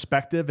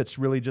 perspective, it's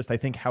really just, I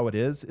think, how it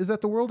is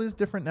that the world is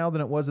different now than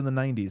it was in the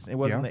 90s. It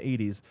was in the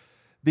 80s.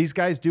 These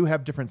guys do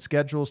have different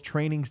schedules.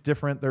 Training's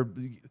different. Their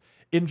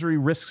injury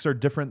risks are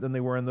different than they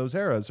were in those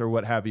eras or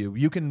what have you.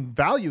 You can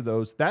value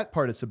those. That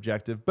part is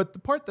subjective. But the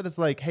part that is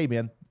like, hey,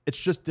 man, it's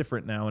just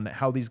different now and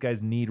how these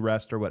guys need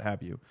rest or what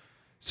have you.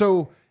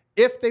 So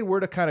if they were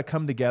to kind of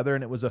come together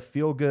and it was a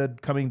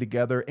feel-good coming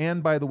together,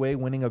 and by the way,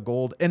 winning a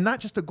gold, and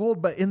not just a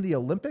gold, but in the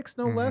Olympics,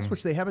 no less,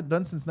 which they haven't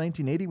done since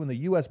 1980 when the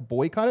U.S.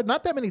 boycotted.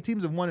 Not that many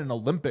teams have won an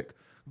Olympic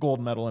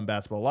gold medal in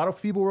basketball. A lot of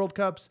FIBA World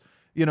Cups,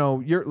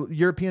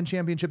 European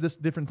Championship,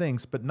 different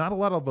things, but not a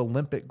lot of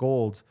Olympic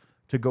golds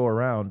to go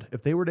around.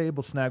 If they were to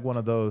able to snag one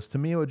of those, to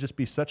me, it would just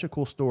be such a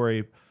cool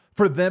story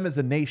for them as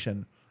a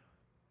nation.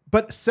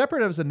 But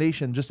separate as a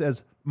nation, just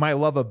as my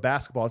love of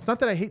basketball, it's not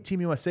that I hate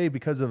Team USA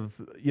because of,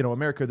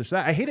 America or this or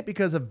that. I hate it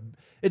because of,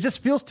 it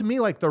just feels to me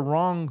like the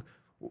wrong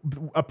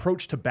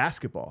approach to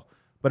basketball.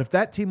 But if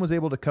that team was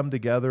able to come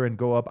together and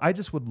go up, I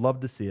just would love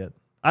to see it.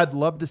 I'd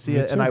love to see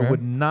it. Too, and I man.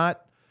 would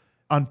not,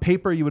 on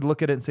paper, you would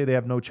look at it and say they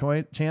have no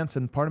chance.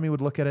 And part of me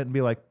would look at it and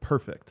be like,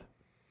 perfect.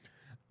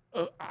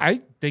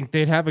 I think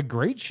they'd have a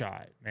great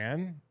shot,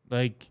 man.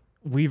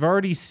 We've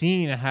already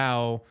seen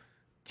how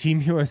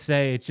Team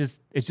USA, it's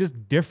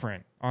just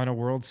different on a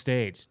world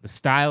stage. The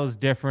style is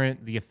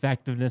different. The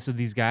effectiveness of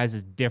these guys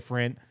is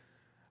different.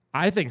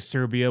 I think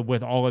Serbia,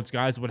 with all its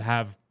guys, would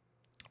have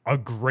a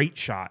great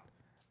shot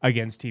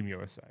against Team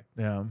USA.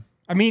 Yeah.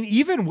 I mean,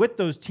 even with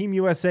those Team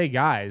USA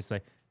guys,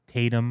 like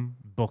Tatum,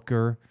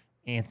 Booker,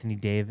 Anthony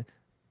Davis,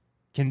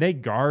 can they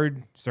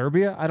guard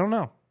Serbia? I don't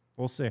know.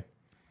 We'll see.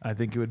 I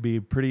think it would be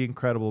pretty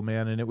incredible,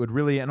 man. And it would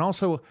really, and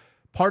also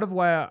part of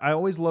why I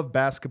always love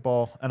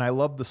basketball and I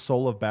love the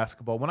soul of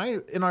basketball. When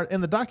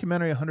in the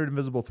documentary 100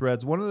 Invisible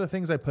Threads, one of the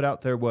things I put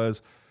out there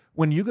was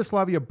when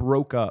Yugoslavia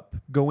broke up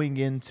going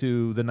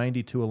into the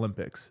 92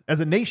 Olympics. As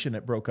a nation,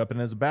 it broke up, and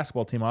as a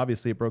basketball team,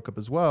 obviously it broke up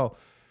as well.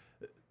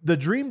 They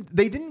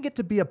didn't get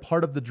to be a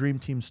part of the Dream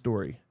Team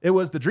story. It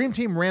was the Dream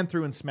Team ran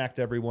through and smacked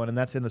everyone, and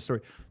that's in the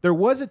story. There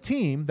was a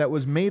team that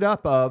was made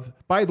up of,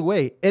 by the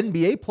way,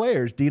 NBA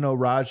players, Dino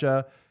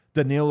Raja,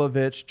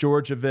 Danilovic,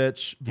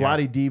 Djordjevic,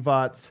 Vlade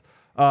Divac.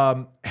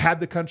 Had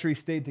the country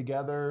stayed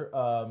together,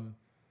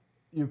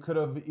 you could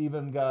have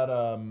even got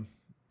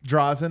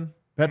Drazen,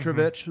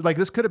 Petrovic. Like,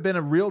 this could have been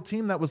a real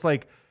team that was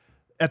like,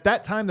 at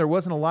that time, there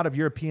wasn't a lot of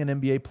European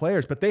NBA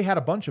players, but they had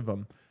a bunch of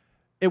them.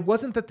 it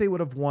wasn't that they would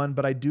have won,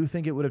 but I do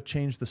think it would have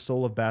changed the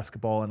soul of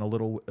basketball in a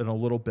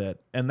little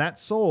bit. And that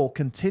soul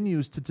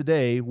continues to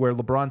today, where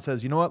LeBron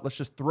says, you know what, let's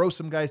just throw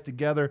some guys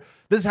together.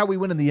 This is how we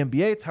win in the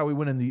NBA. It's how we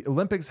win in the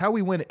Olympics, how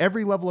we win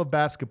every level of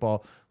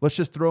basketball. Let's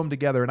just throw them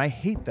together. And I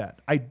hate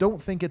that. I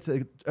don't think it's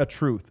a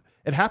truth.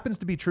 It happens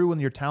to be true when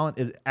your talent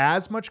is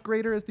as much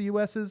greater as the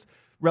U.S. is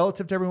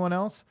relative to everyone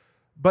else,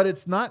 but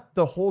it's not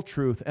the whole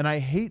truth. And I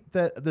hate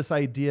that this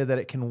idea that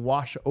it can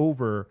wash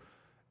over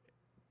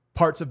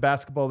parts of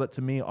basketball that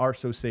to me are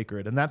so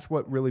sacred. And that's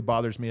what really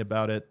bothers me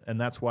about it. And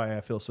that's why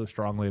I feel so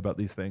strongly about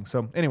these things.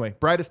 So anyway,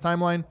 brightest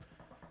timeline,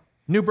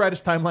 new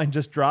brightest timeline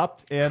just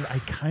dropped. And I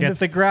kind of get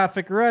the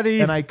graphic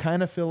ready. And I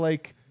kind of feel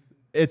like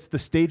it's the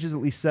stages at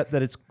least set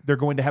that they're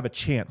going to have a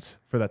chance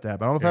for that to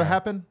happen. I don't know if that'll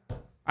happen.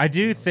 I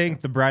do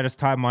think the brightest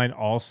timeline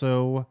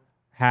also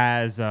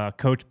has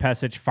Coach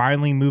Pesic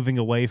finally moving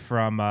away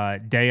from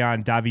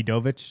Dejan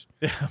Davidovic.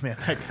 Yeah, man,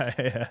 that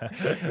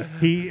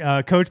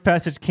guy. Coach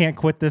Pesic can't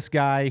quit this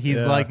guy.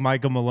 He's like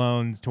Michael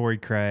Malone, Torrey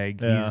Craig.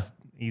 Yeah.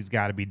 He's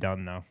got to be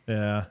done though.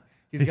 Yeah,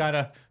 he's got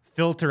to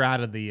filter out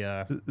of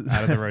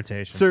the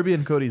rotation.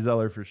 Serbian Cody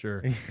Zeller for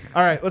sure.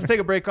 All right, let's take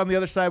a break. On the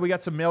other side, we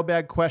got some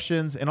mailbag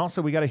questions, and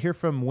also we got to hear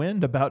from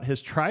Wind about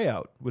his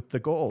tryout with the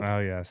Gold. Oh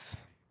yes,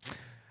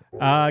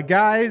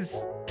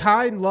 guys,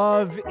 Kind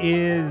Love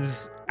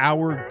is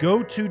our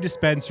go-to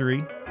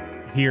dispensary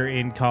here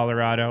in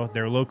Colorado.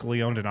 They're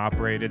locally owned and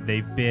operated.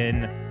 They've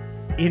been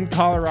in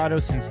Colorado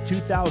since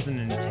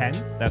 2010.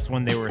 That's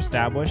when they were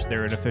established.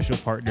 They're an official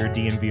partner,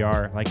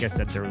 DNVR. Like I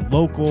said, they're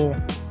local.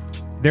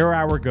 They're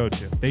our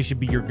go-to. They should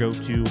be your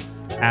go-to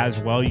as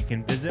well. You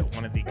can visit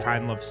one of the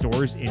Kind Love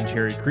stores in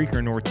Cherry Creek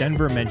or North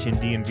Denver. Mention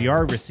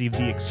DNVR. Receive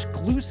the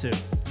exclusive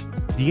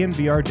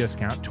DNVR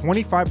discount.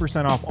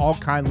 25% off all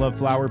Kind Love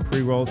flower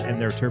pre-rolls and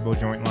their turbo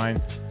joint line.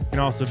 You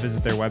can also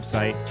visit their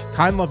website,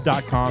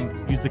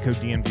 kindlove.com. Use the code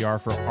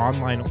DNVR for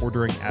online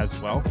ordering as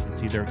well. You can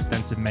see their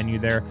extensive menu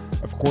there.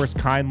 Of course,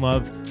 Kind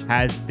Love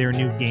has their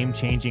new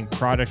game-changing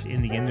product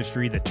in the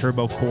industry, the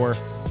Turbo Core,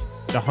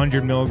 the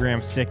 100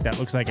 milligram stick that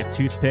looks like a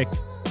toothpick.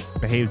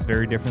 Behaves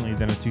very differently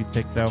than a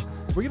toothpick, though.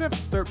 We're going to have to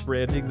start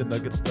branding the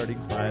Nuggets starting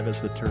five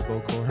as the Turbo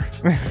Core.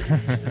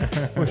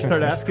 We'll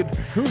start asking,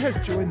 who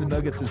has joined the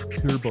Nuggets as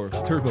Turbo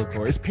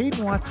Core? Is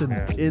Peyton Watson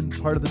in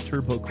part of the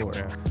Turbo Core?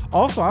 Yeah.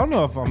 Also, I don't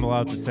know if I'm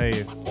allowed to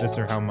say this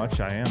or how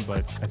much I am, but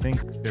I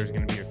think there's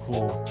going to be a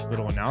cool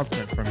little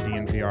announcement from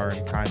DNVR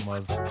and Kind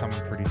Love coming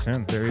pretty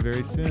soon. Very,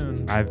 very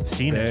soon. I've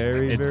seen it.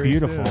 It's very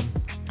beautiful. Soon.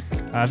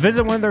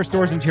 Visit one of their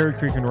stores in Cherry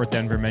Creek or North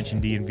Denver.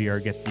 Mention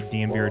DNVR. Get the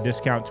DNVR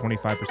discount,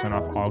 25%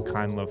 off all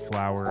Kind Love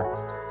flour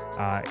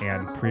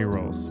and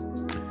pre-rolls.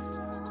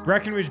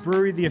 Breckenridge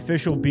Brewery, the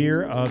official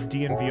beer of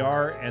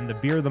DNVR, and the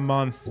beer of the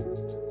month,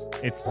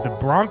 it's the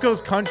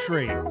Broncos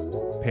Country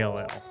Pale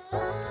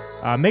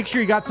Ale. Make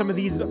sure you got some of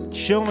these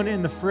chilling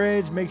in the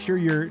fridge. Make sure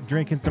you're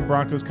drinking some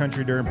Broncos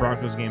Country during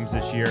Broncos games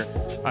this year.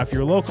 If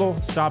you're local,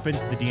 stop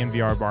into the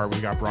DNVR bar. We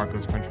got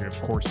Broncos Country,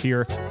 of course,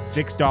 here.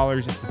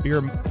 $6. It's the beer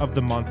of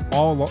the month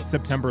all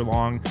September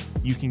long.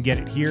 You can get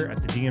it here at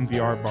the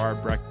DNVR bar,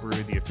 Breck Brew,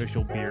 the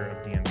official beer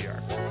of DNVR.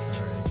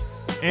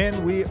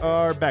 And we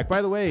are back.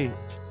 By the way,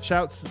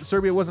 shouts,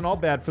 Serbia wasn't all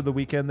bad for the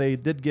weekend. They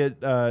did get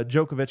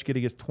Jokic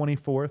getting his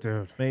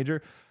 24th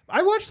major.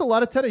 I watched a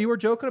lot of tennis. You were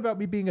joking about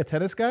me being a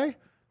tennis guy?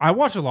 I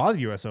watched a lot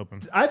of U.S.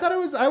 Open. I thought I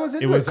was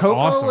into it. Was Coco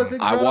awesome. was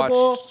incredible. I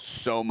watched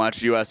so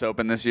much U.S.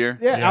 Open this year.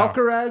 Yeah,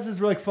 Alcaraz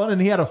is really fun,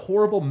 and he had a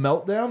horrible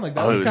meltdown. Like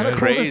that was kind of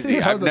crazy.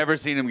 Cool I've never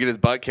seen him get his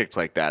butt kicked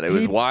like that. It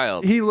was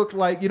wild. He looked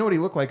like, you know what he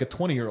looked like? A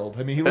 20-year-old.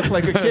 I mean, he looked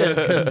like a kid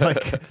because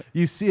like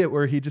you see it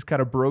where he just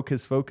kind of broke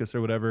his focus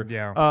or whatever.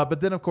 Yeah.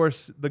 But then of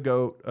course the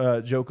GOAT,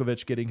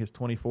 Djokovic getting his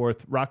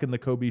 24th, rocking the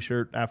Kobe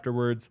shirt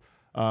afterwards.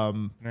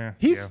 Whatever.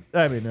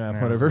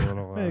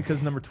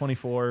 Because number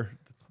 24.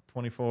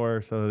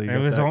 So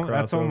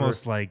that's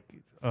almost like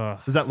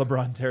is that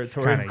LeBron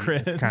territory of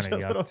cringe? It's kind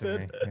of yuck to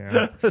me.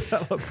 Yeah. Is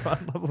that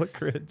LeBron level of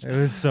cringe? It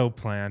was so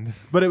planned,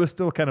 but it was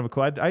still kind of a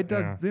cool. I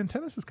dug. Man,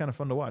 tennis is kind of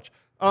fun to watch.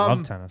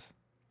 Love tennis.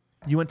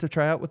 You went to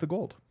try out with the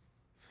Gold.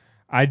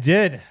 I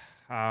did.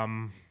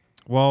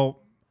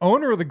 Well,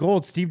 owner of the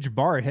Gold, Steve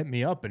Jabbar, hit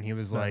me up and he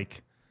was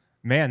like,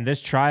 "Man,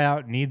 this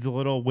tryout needs a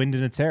little wind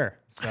in its hair."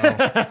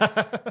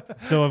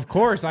 So of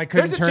course I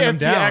couldn't turn him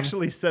down. He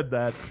actually said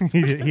that.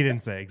 he didn't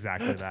say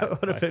exactly that.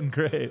 That would have been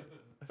great.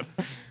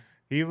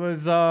 He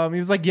was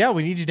like, "Yeah,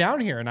 we need you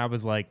down here," and I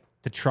was like,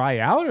 "To try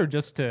out or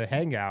just to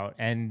hang out?"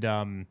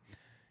 And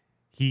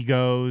he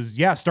goes,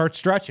 "Yeah, start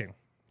stretching."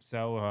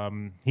 So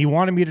he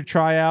wanted me to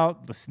try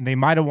out. They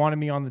might have wanted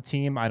me on the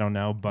team. I don't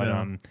know, but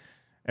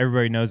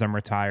everybody knows I'm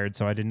retired,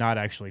 so I did not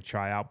actually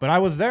try out. But I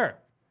was there,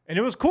 and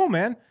it was cool,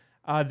 man.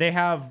 They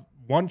have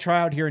one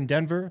tryout here in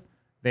Denver.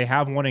 They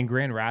have one in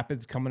Grand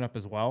Rapids coming up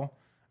as well.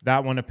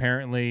 That one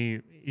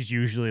apparently is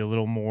usually a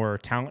little more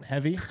talent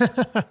heavy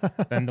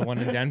than the one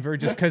in Denver,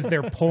 just because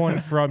they're pulling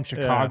from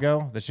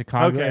Chicago, the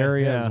Chicago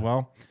area as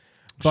well.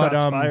 But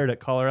shots fired at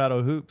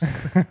Colorado Hoops.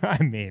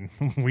 I mean,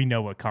 we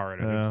know what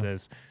Colorado Hoops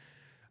is.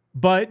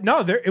 But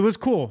no, it was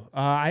cool.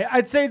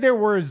 I'd say there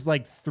was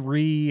like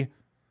 3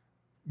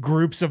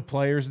 groups of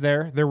players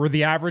there. There were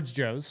the average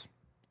Joes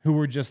who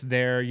were just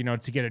there,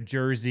 to get a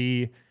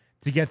jersey,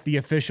 to get the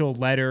official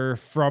letter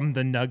from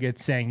the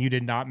Nuggets saying you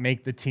did not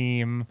make the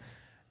team.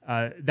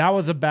 That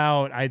was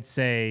about, I'd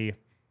say,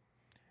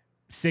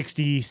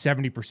 60,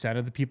 70%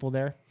 of the people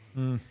there.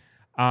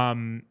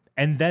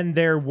 And then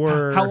there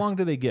were... How long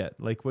do they get?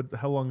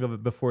 How long of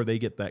it before they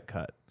get that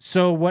cut?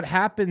 So what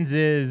happens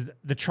is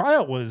the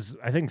tryout was,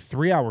 I think,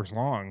 3 hours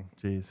long.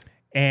 Jeez.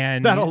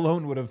 And that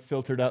alone would have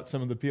filtered out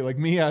some of the people. Like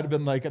me, I'd have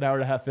been like an hour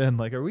and a half in.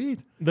 Like, are we...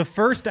 The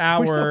first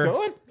hour... we still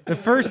going? The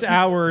first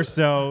hour or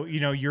so,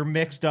 you're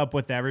mixed up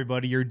with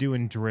everybody. You're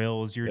doing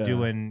drills. You're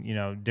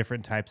doing,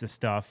 different types of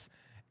stuff.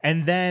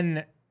 And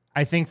then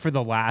I think for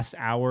the last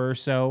hour or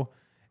so,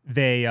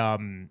 they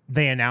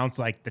announced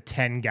like the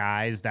 10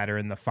 guys that are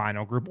in the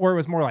final group, or it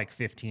was more like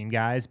 15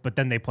 guys, but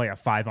then they play a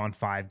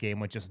 5-on-5 game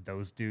with just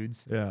those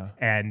dudes. Yeah.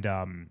 And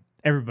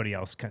everybody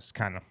else just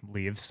kind of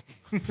leaves.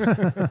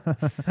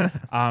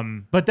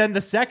 But then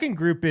the second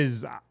group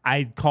is,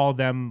 I call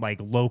them like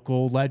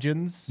local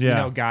legends,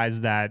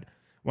 guys that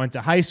went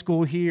to high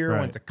school here,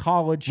 went to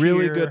college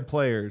really here. Good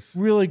players.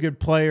 Really good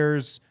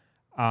players,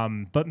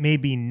 but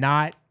maybe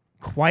not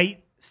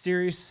quite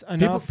serious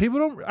enough. People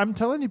don't. I'm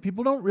telling you,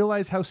 people don't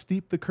realize how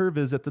steep the curve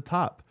is at the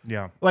top.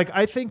 Yeah. Like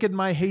I think in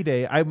my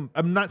heyday, I'm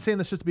not saying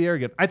this just to be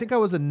arrogant. I think I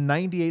was a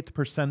 98th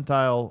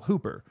percentile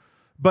hooper,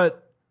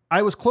 but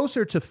I was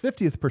closer to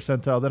 50th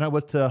percentile than I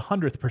was to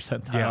 100th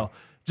percentile. Yeah.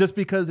 Just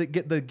because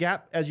the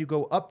gap as you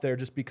go up there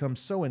just becomes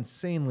so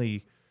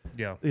insanely,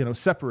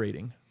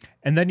 separating.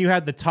 And then you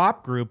had the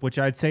top group, which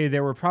I'd say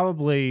there were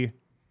probably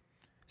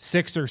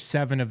 6 or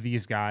 7 of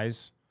these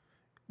guys.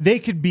 They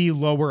could be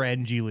lower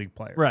end G League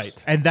players.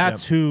 Right. And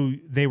that's who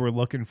they were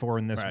looking for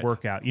in this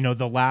workout.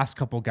 The last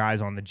couple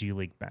guys on the G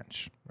League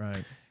bench.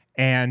 Right.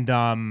 And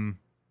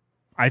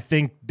I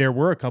think there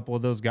were a couple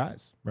of those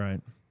guys. Right.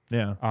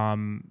 Yeah.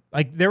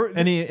 Like there were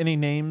any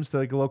names,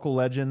 like local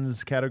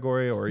legends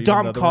category, or even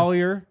Dom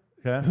Collier,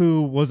 Okay.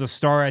 who was a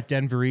star at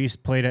Denver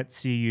East, played at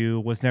CU,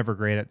 was never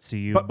great at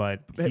CU,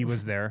 but he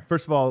was there.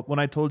 First of all, when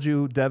I told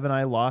you Dev and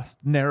I lost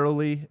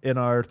narrowly in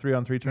our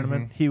 3-on-3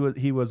 tournament,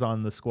 he was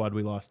on the squad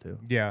we lost to.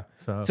 Yeah.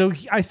 So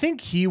I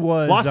think he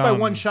was lost by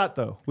one shot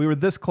though. We were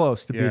this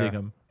close to beating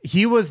him.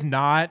 He was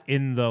not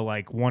in the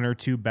like 1 or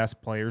 2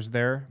 best players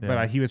there,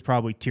 but he was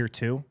probably tier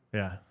 2.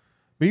 Yeah.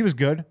 But he was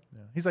good.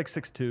 Yeah. He's like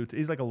 6'2".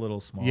 He's like a little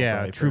small.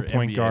 Yeah, guy true for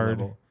point NBA guard.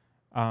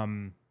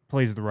 level.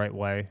 Plays the right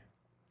way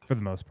for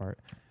the most part.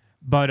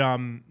 But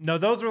no,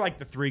 those were like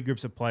the 3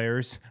 groups of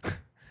players.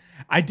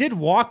 I did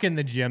walk in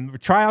the gym. The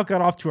tryout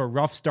got off to a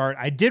rough start.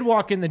 I did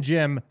walk in the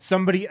gym.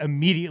 Somebody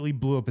immediately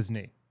blew up his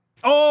knee.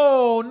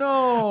 Oh,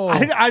 no.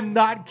 I'm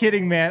not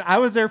kidding, man. I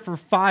was there for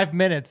 5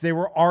 minutes. They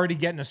were already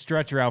getting a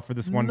stretcher out for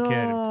this one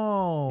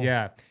kid.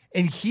 Yeah.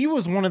 And he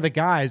was one of the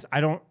guys.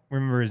 I don't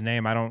remember his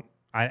name. I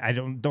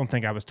don't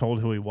think I was told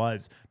who he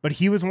was. But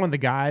he was one of the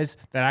guys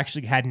that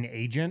actually had an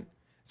agent.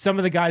 Some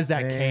of the guys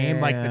that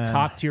came, like the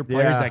top tier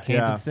players that came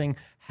to this thing,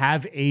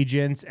 have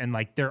agents and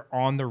like they're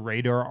on the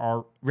radar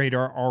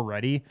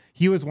already.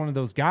 He was one of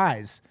those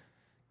guys.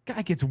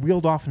 Guy gets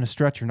wheeled off in a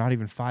stretcher not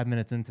even 5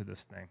 minutes into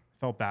this thing.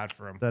 Felt bad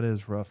for him. That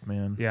is rough,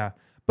 man. Yeah.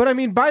 But I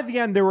mean, by the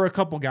end, there were a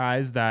couple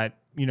guys that,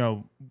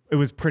 it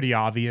was pretty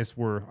obvious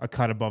were a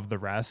cut above the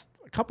rest.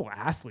 A couple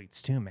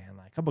athletes too, man.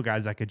 Like a couple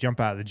guys that could jump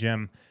out of the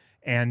gym.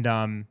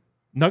 And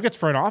Nuggets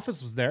front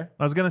office was there.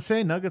 I was going to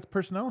say Nuggets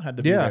personnel had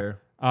to be there.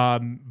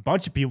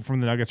 Bunch of people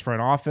from the Nuggets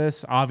front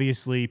office,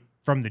 obviously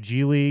from the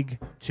G League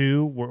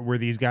too, where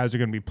these guys are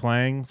going to be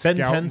playing. Ben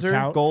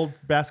Tenzer, gold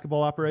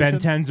basketball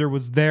operations. Ben Tenzer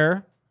was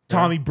there.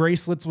 Tommy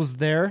Bracelets was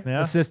there,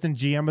 assistant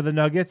GM of the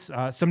Nuggets.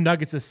 Some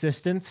Nuggets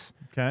assistants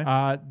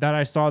that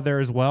I saw there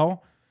as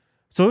well.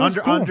 So it was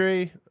cool.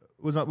 Andre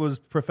was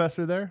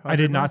professor there. I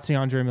did not see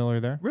Andre Miller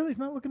there. Really, he's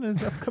not looking at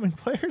his upcoming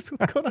players.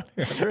 What's going on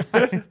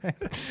here?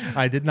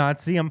 I did not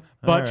see him,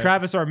 but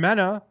Travis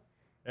Armena,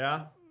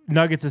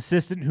 Nuggets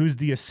assistant, who's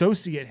the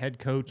associate head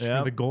coach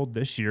for the Gold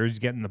this year, is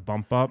getting the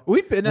bump up.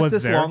 We've been at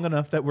this long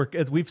enough that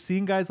we've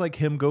seen guys like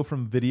him go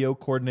from video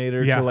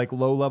coordinator to like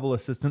low level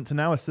assistant to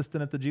now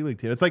assistant at the G League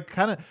team. It's like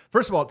kind of,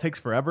 first of all, it takes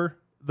forever,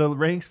 the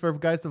ranks for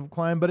guys to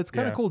climb, but it's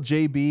kind of cool.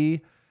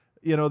 JB,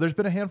 there's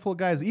been a handful of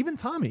guys, even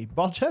Tommy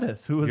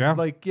Balchetis, who was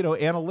like,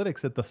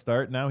 analytics at the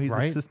start. Now he's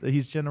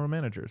he's general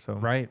manager. So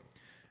right.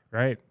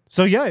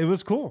 So yeah, it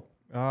was cool.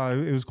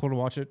 It was cool to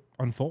watch it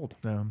unfold.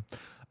 Yeah.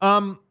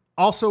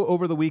 Also,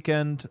 over the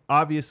weekend,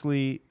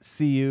 obviously,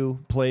 CU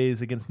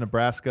plays against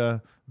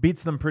Nebraska,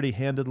 beats them pretty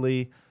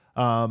handedly,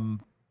 and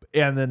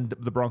then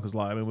the Broncos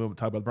lie. I mean, we won't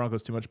talk about the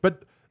Broncos too much.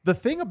 But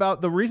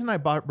the reason I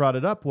brought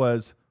it up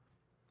was,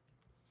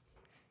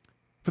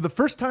 for the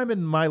first time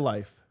in my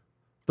life,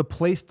 the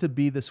place to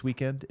be this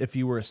weekend, if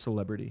you were a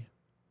celebrity,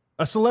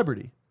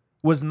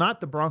 was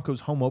not the Broncos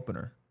home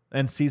opener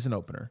and season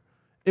opener.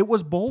 It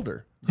was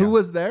Boulder. Yeah. Who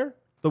was there?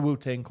 The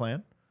Wu-Tang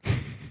Clan.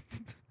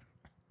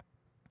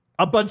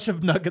 A bunch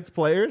of Nuggets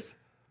players,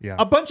 Yeah.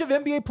 A bunch of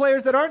NBA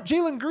players that aren't.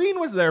 Jalen Green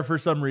was there for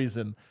some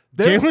reason.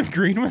 Jalen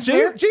Green was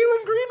there?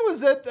 Jalen Green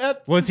was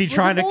at Was he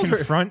trying to Boulder.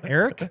 confront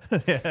Eric?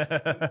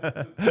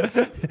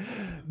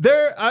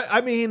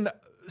 I mean,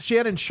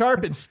 Shannon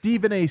Sharp and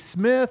Stephen A.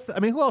 Smith. I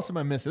mean, who else am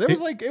I missing? It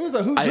was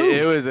a who's who.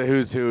 It was a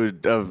who's who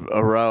of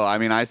a row. I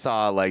mean, I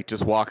saw like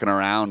just walking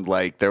around,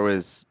 like there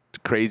was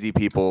crazy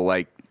people.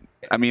 Like,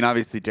 I mean,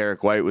 obviously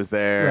Derek White was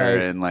there,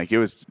 Right. and like it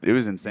was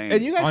insane.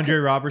 And you guys Andre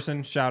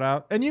Robertson, shout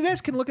out. And you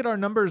guys can look at our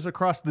numbers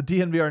across the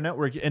DNVR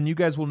network, and you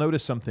guys will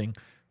notice something.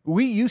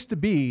 We used to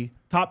be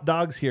top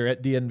dogs here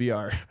at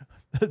DNVR.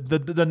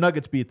 the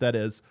Nuggets beat, that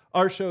is.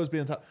 Our show is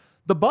being top.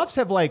 The Buffs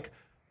have like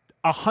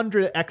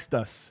 100x'd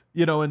us,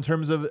 in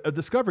terms of a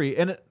discovery.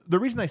 And the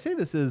reason I say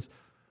this is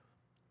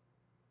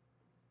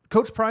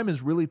Coach Prime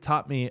has really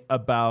taught me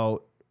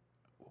about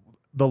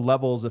the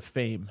levels of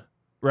fame,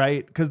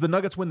 right? Because the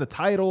Nuggets win the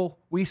title.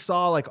 We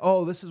saw like,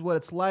 oh, this is what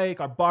it's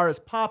like. Our bar is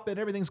popping.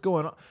 Everything's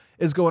going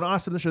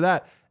awesome, this or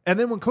that. And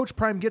then when Coach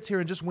Prime gets here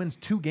and just wins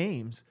 2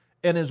 games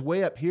and is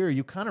way up here,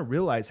 you kind of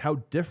realize how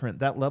different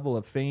that level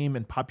of fame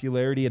and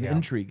popularity and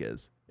intrigue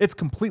is. It's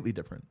completely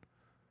different.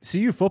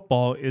 CU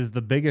football is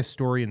the biggest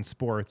story in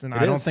sports, and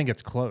I don't think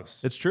it's close.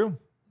 It's true.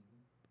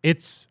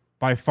 It's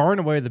by far and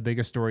away the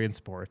biggest story in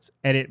sports,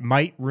 and it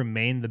might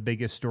remain the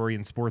biggest story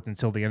in sports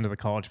until the end of the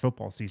college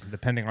football season,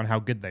 depending on how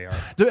good they are.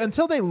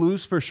 Until they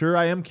lose, for sure.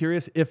 I am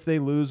curious if they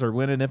lose or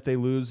win, and if they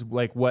lose,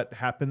 like what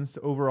happens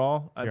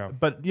overall. Yeah.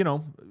 But,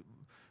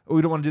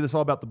 we don't want to do this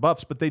all about the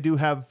Buffs, but they do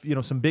have,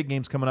 some big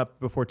games coming up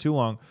before too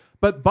long.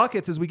 But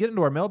Buckets, as we get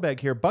into our mailbag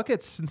here,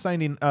 Buckets since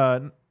signing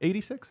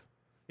 86?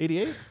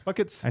 88?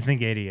 Buckets? I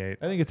think 88.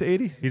 I think it's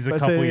 80. He's a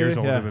couple years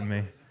older than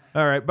me.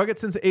 All right,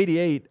 Buckets since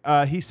 88.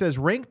 He says,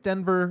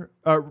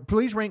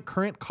 please rank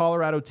current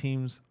Colorado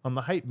teams on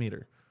the hype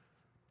meter.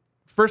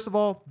 First of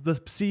all, the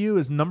CU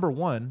is number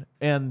 1,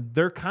 and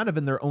they're kind of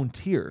in their own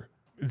tier.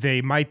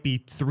 They might be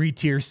 3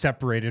 tiers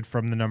separated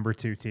from the number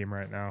 2 team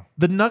right now.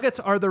 The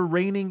Nuggets are the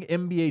reigning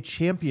NBA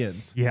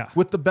champions. Yeah.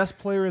 With the best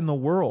player in the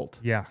world.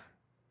 Yeah.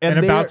 And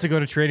about to go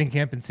to training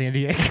camp in San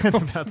Diego.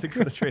 about to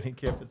go to training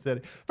camp in San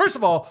Diego. First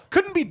of all,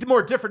 couldn't be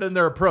more different in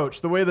their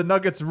approach. The way the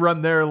Nuggets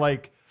run their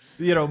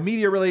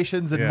media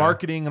relations and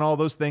marketing and all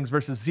those things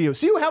versus CU.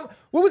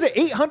 What was it,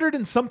 800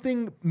 and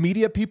something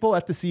media people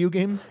at the CU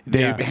game?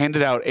 They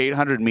handed out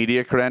 800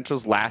 media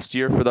credentials last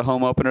year for the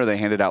home opener. They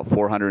handed out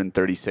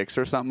 436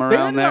 or something They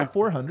around handed there. out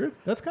 400?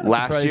 That's kind of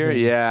Last surprising. year,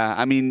 yeah.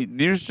 I mean,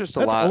 there's just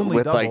a That's lot only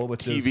with double, like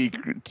which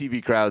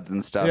TV crowds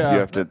and stuff. Yeah. You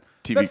have to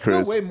TV That's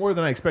crews. still way more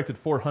than I expected.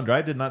 400.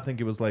 I did not think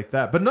it was like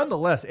that. But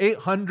nonetheless,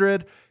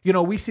 800.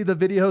 We see the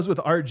videos with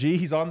RG.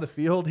 He's on the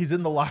field. He's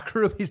in the locker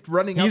room. He's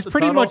running out He's the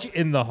pretty tunnel. much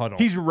in the huddle.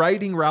 He's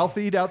riding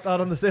Ralphie out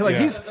on the stage.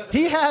 Like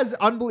he has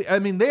unbelievable. I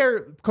mean,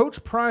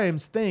 Coach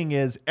Prime's thing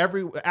is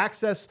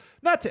access,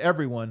 not to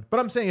everyone, but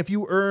I'm saying if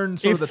you earn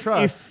sort of the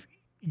trust.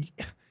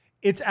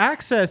 It's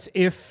access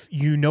if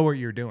you know what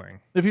you're doing.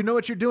 If you know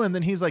what you're doing,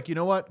 then he's like, you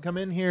know what? Come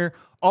in here.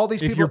 All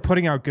these people. If you're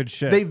putting out good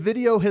shit. They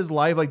video his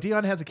live. Like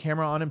Dion has a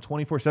camera on him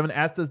 24/7,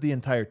 as does the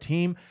entire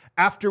team.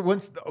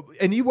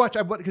 And you watch,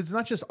 because it's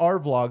not just our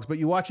vlogs, but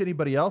you watch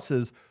anybody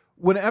else's.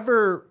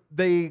 Whenever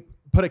they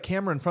put a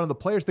camera in front of the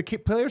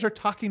players are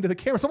talking to the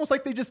camera. It's almost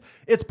like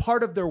it's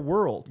part of their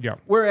world. Yeah.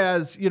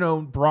 Whereas,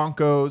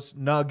 Broncos,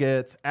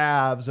 Nuggets,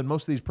 Avs, and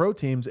most of these pro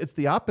teams, it's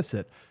the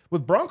opposite.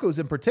 With Broncos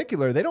in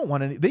particular, they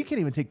can't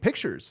even take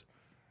pictures.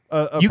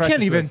 You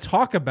can't even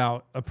talk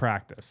about a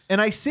practice.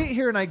 And I sit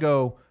here and I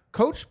go,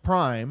 Coach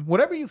Prime,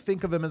 whatever you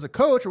think of him as a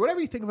coach or whatever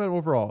you think of him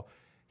overall,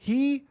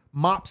 he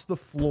mops the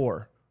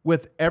floor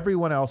with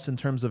everyone else in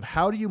terms of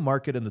how do you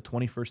market in the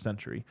 21st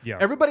century. Yeah.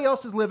 Everybody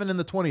else is living in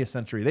the 20th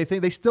century.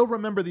 They still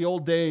remember the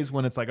old days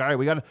when it's like, all right,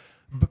 we got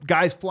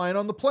guys flying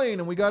on the plane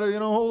and we got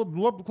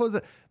to, close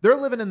that. They're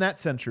living in that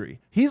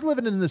century. He's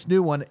living in this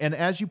new one. And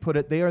as you put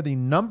it, they are the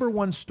number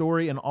 1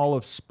 story in all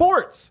of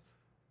sports,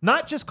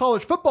 not just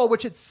college football,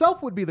 which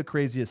itself would be the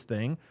craziest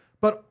thing,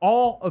 but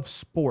all of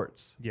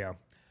sports. Yeah.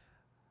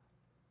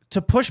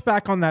 To push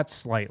back on that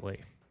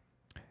slightly,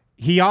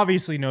 he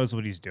obviously knows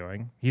what he's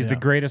doing. He's the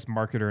greatest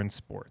marketer in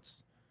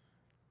sports.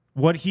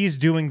 What he's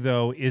doing,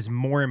 though, is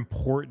more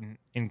important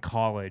in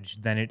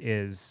college than it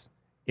is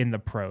in the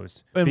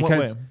pros. In what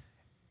way?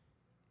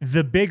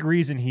 The big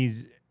reason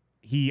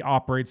he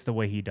operates the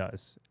way he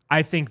does,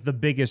 I think the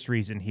biggest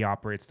reason he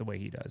operates the way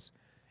he does,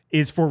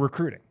 is for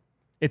recruiting.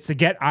 It's to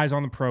get eyes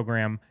on the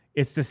program.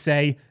 It's to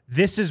say,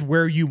 this is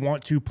where you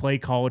want to play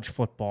college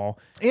football.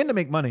 And to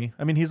make money.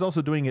 I mean, he's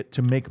also doing it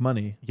to make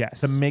money.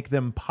 Yes. To make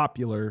them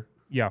popular.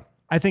 Yeah.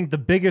 I think the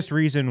biggest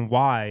reason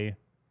why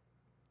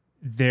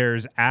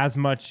there's as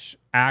much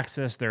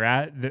access,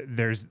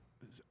 there's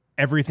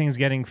everything's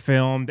getting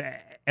filmed,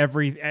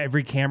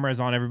 every camera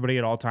is on everybody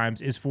at all times,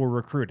 is for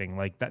recruiting.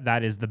 Like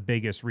that is the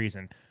biggest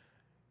reason.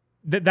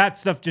 That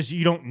stuff, just,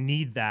 you don't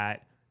need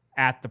that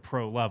at the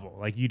pro level.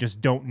 Like, you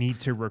just don't need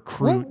to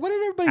recruit. What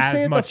did everybody as say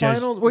at the much as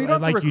finals? Well, you don't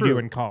have like to you recruit. do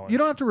in college. You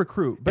don't have to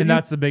recruit. But And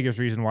that's the biggest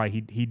reason why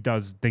he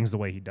does things the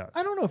way he does.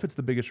 I don't know if it's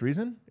the biggest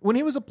reason. When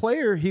he was a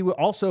player, he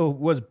also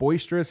was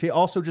boisterous. He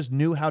also just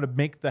knew how to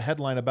make the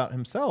headline about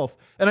himself.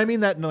 And I mean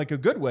that in like a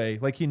good way.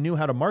 Like he knew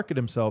how to market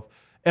himself.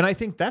 And I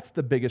think that's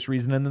the biggest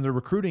reason. And then the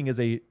recruiting is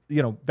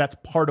that's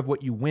part of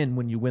what you win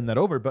when you win that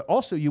over. But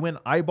also you win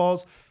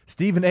eyeballs.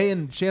 Stephen A.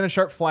 and Shannon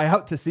Sharp fly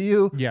out to see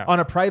you on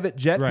a private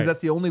jet because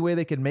that's the only way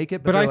they can make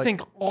it. But I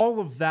think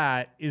all of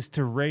that is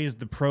to raise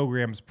the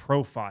program's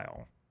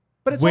profile,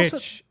 but it's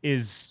which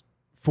is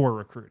for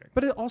recruiting.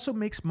 But it also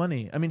makes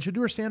money. I mean,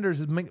 Shedeur Sanders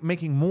is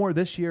making more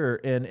this year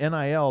in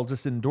NIL,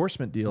 just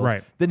endorsement deals,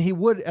 than he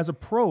would as a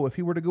pro if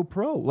he were to go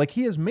pro. Like,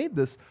 he has made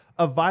this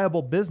a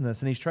viable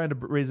business, and he's trying to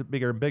raise it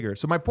bigger and bigger.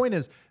 So my point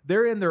is,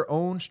 they're in their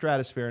own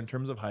stratosphere in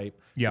terms of hype.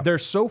 Yeah. They're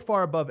so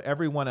far above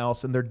everyone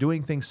else, and they're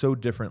doing things so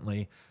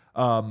differently.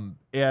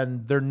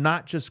 And they're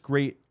not just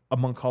great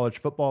among college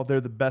football.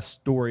 They're the best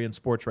story in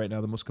sports right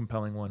now, the most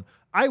compelling one.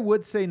 I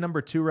would say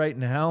number 2 right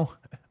now.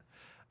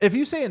 If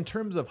you say in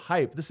terms of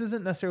hype, this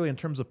isn't necessarily in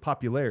terms of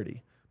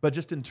popularity, but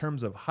just in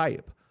terms of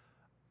hype,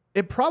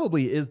 it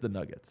probably is the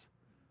Nuggets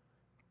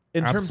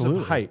in terms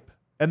of hype.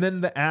 And then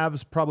the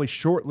Avs probably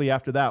shortly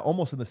after that,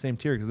 almost in the same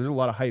tier because there's a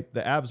lot of hype.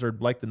 The Avs are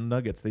like the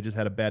Nuggets. They just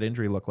had a bad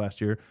injury luck last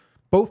year.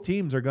 Both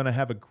teams are going to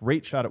have a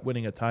great shot at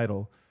winning a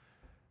title.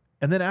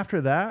 And then after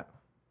that,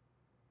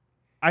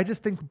 I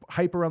just think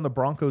hype around the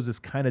Broncos is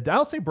kind of –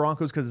 I'll say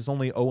Broncos because it's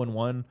only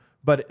 0-1.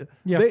 But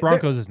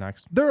Broncos is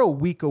next. They're a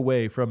week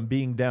away from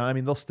being down. I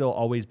mean, they'll still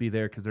always be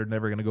there because they're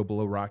never going to go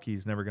below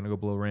Rockies, never going to go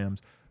below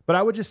Rams. But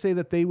I would just say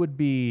that they would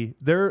be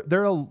they're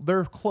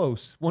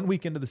close 1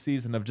 week into the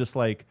season of just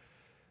like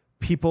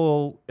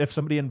people. If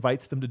somebody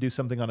invites them to do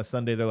something on a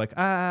Sunday, they're like,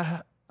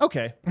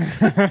 okay,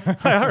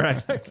 all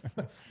right,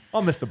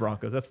 I'll miss the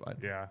Broncos. That's fine.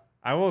 Yeah,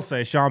 I will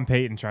say Sean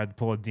Payton tried to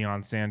pull a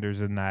Deion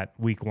Sanders in that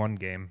week 1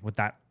 game with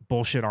that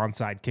bullshit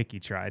onside kick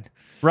he tried.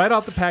 Right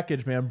out the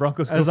package, man.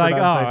 Broncos. I was like,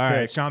 all kick.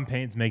 right, Sean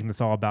Payton's making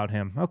this all about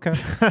him. Okay,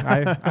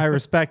 I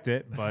respect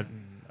it, but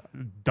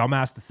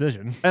dumbass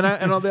decision. And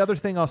the other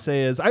thing I'll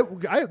say is,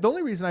 the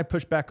only reason I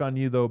push back on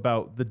you though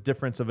about the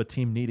difference of a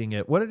team needing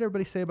it. What did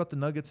everybody say about the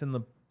Nuggets in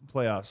the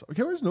playoffs?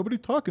 Okay, why is nobody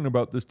talking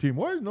about this team?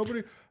 Why is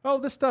nobody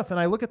this stuff? And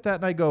I look at that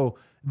and I go,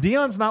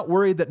 Deion's not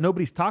worried that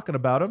nobody's talking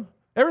about him.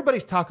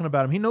 Everybody's talking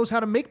about him. He knows how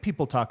to make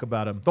people talk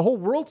about him. The whole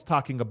world's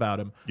talking about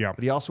him. Yeah.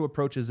 But he also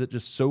approaches it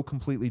just so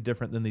completely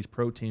different than these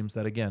pro teams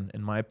that, again,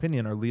 in my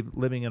opinion, are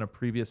living in a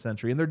previous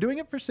century. And they're doing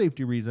it for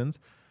safety reasons.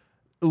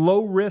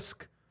 Low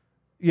risk,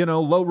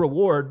 low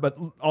reward, but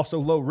also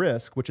low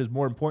risk, which is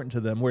more important to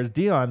them. Whereas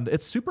Deion,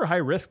 it's super high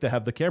risk to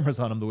have the cameras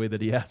on him the way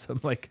that he has them.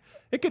 Like,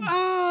 it could...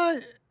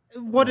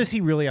 what does he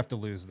really have to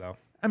lose, though?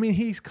 I mean,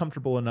 he's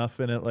comfortable enough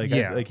in it.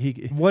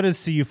 What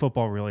does CU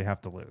football really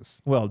have to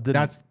lose? Well,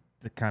 that's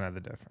kind of the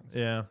difference.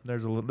 Yeah,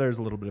 there's a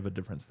little bit of a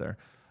difference there.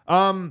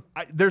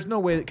 There's no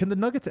way. Can the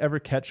Nuggets ever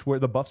catch where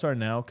the Buffs are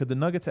now? Could the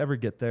Nuggets ever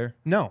get there?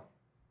 No.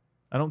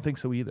 I don't think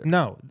so either.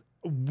 No.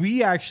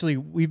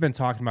 We've been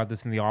talking about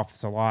this in the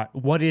office a lot.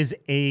 What is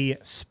a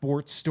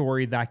sports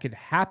story that could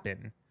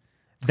happen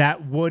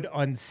that would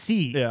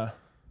unseat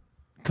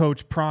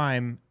Coach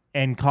Prime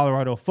and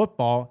Colorado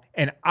football?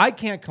 And I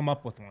can't come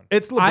up with one.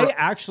 It's LeBron. I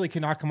actually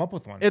cannot come up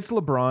with one. It's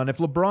LeBron. If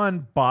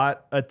LeBron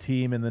bought a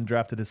team and then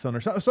drafted his son or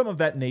some of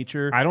that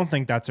nature, I don't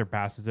think that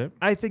surpasses it.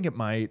 I think it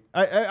might.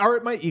 Or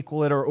it might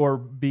equal it or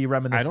be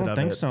reminiscent of it. I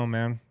don't think so,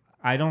 man.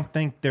 I don't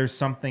think there's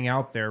something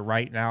out there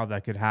right now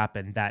that could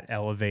happen that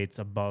elevates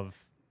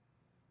above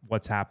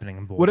what's happening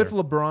in Boulder. What if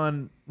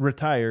LeBron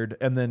retired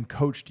and then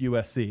coached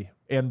USC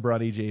and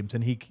brought E. James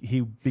and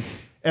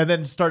and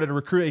then started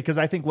recruiting? Because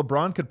I think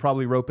LeBron could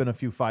probably rope in a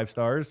few 5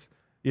 stars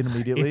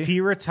immediately. If he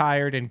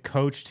retired and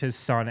coached his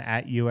son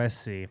at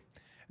USC,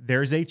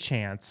 there's a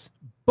chance.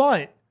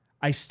 But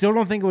I still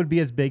don't think it would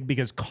be as big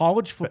because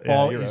college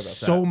football is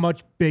so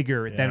much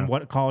bigger than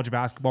what college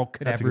basketball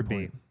could ever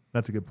be.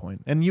 That's a good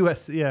point. And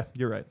USC,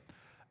 you're right.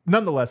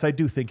 Nonetheless, I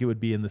do think it would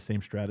be in the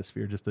same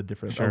stratosphere, just a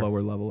different, a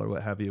lower level or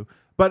what have you.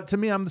 But to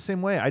me, I'm the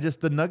same way.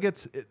 The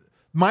Nuggets,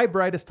 my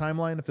brightest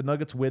timeline, if the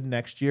Nuggets win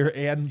next year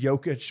and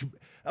Jokic,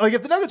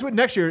 if the Nuggets win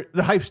next year,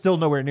 the hype's still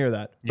nowhere near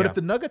that. But if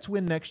the Nuggets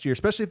win next year,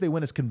 especially if they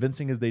win as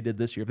convincing as they did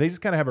this year, if they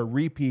just kind of have a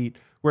repeat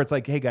where it's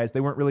like, hey guys,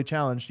 they weren't really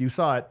challenged. You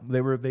saw it.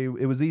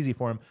 It was easy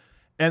for them.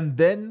 And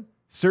then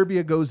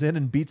Serbia goes in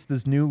and beats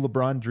this new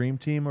LeBron dream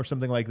team or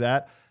something like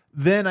that.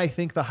 Then I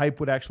think the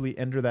hype would actually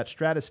enter that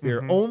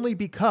stratosphere only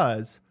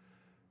because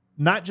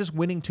not just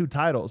winning 2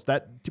 titles,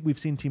 that we've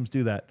seen teams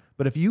do that,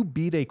 but if you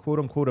beat a quote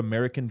unquote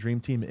American dream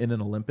team in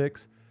an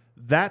Olympics,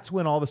 that's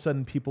when all of a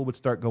sudden people would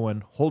start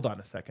going, hold on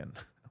a second.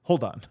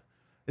 Hold on.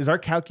 Is our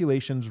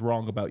calculations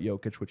wrong about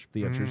Jokic? Which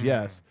the answer is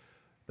yes.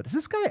 But is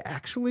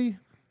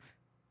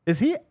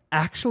he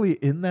actually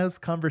in those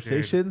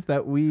conversations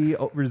that we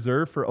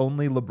reserve for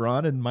only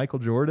LeBron and Michael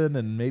Jordan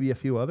and maybe a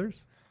few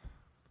others?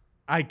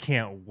 I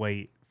can't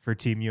wait for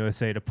Team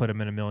USA to put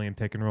him in a million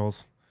pick and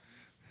rolls.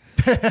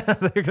 They're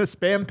going to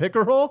spam pick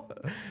and roll?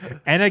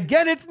 And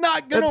again, it's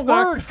not going to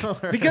work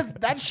because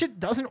that shit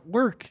doesn't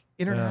work.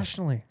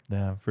 internationally.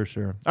 Yeah, for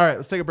sure. All right,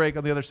 let's take a break.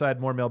 On the other side,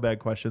 more mailbag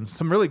questions.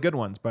 Some really good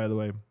ones, by the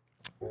way.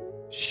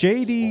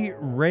 Shady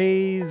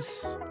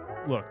Rays.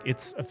 Look,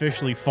 it's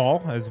officially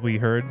fall, as we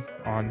heard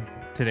on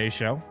today's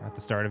show at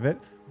the start of it.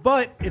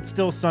 But it's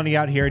still sunny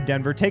out here in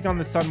Denver. Take on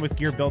the sun with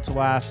gear built to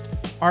last.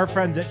 Our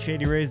friends at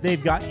Shady Rays,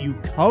 they've got you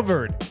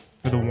covered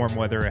for the warm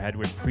weather ahead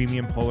with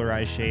premium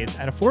polarized shades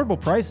at affordable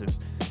prices.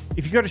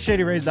 If you go to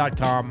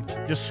shadyrays.com,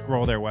 just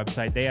scroll their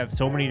website. They have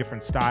so many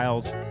different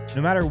styles.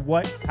 No matter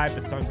what type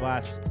of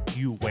sunglass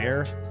you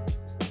wear,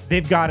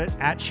 they've got it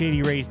at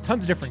Shady Rays.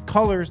 Tons of different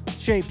colors,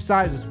 shapes,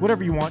 sizes,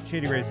 whatever you want.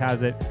 Shady Rays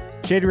has it.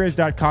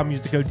 ShadyRays.com.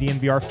 Use the code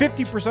DNVR.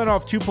 50%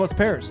 off 2+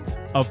 pairs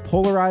of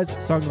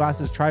polarized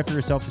sunglasses. Try for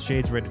yourself the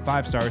shades rated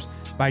 5 stars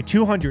by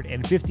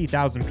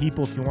 250,000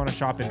 people. If you want to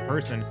shop in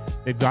person,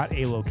 they've got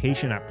a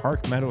location at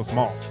Park Meadows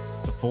Mall.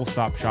 The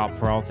full-stop shop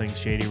for all things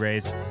Shady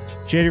Rays.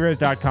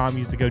 ShadyRays.com.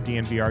 Use the code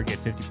DNVR. Get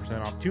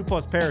 50% off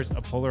 2+ pairs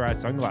of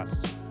polarized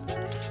sunglasses.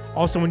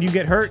 Also, when you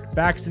get hurt,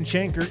 Baxton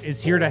Shanker is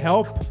here to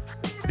help.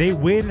 They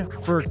win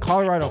for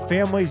Colorado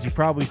families. You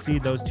probably see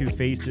those two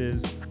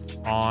faces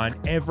on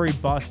every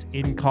bus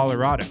in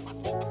Colorado.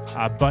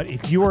 But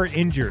if you are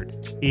injured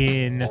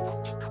in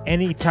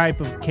any type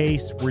of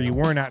case where you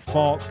weren't at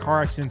fault,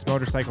 car accidents,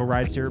 motorcycle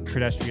rides here,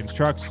 pedestrians,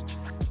 trucks,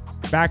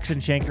 Baxton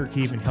Shanker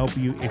can even help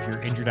you if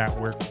you're injured at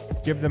work.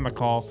 Give them a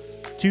call,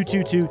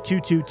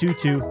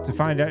 222-2222, to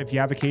find out if you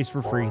have a case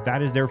for free.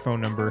 That is their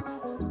phone number.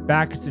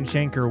 Baxton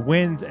Shanker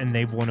wins, and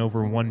they've won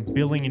over $1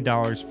 billion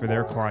for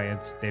their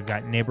clients. They've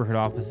got neighborhood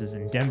offices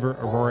in Denver,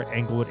 Aurora,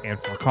 Englewood, and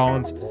Fort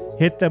Collins.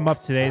 Hit them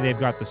up today. They've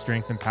got the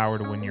strength and power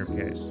to win your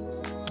case.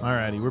 All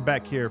righty, we're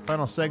back here.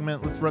 Final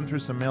segment. Let's run through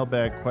some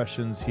mailbag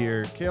questions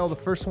here. Kale, the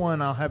first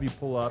one I'll have you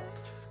pull up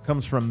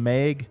comes from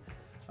Meg.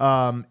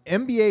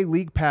 NBA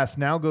League Pass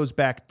now goes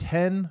back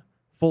 10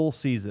 full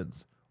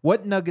seasons.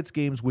 What Nuggets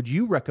games would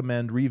you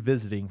recommend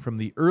revisiting from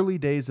the early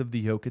days of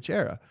the Jokic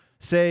era?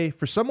 Say,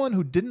 for someone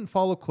who didn't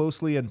follow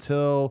closely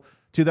until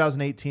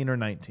 2018 or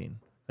 19.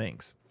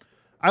 Thanks.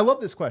 I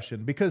love this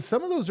question because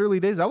some of those early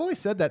days, I've always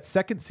said that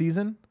second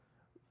season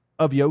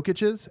of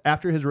Jokic's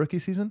after his rookie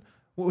season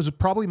was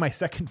probably my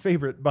second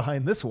favorite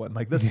behind this one.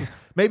 Like this,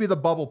 maybe the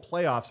bubble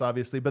playoffs,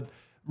 obviously, but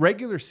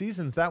regular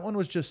seasons, that one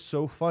was just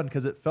so fun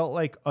because it felt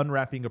like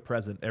unwrapping a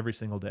present every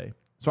single day.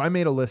 So I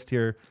made a list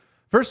here.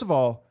 First of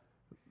all,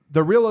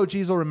 the real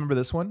OGs will remember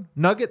this one.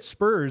 Nuggets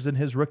Spurs in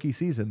his rookie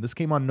season. This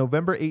came on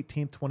November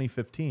 18th,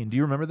 2015. Do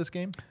you remember this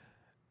game?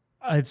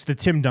 It's the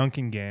Tim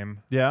Duncan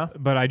game. Yeah.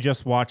 But I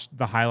just watched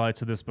the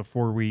highlights of this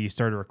before we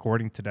started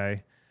recording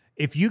today.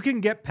 If you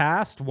can get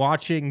past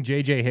watching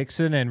J.J.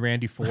 Hickson and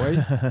Randy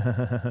Foy,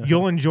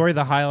 you'll enjoy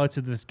the highlights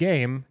of this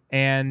game.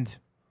 And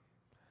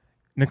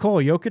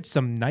Nikola Jokic,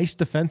 some nice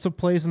defensive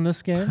plays in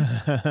this game.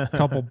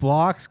 Couple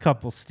blocks,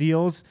 couple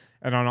steals.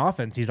 And on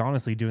offense, he's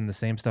honestly doing the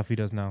same stuff he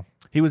does now.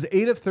 He was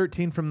 8 of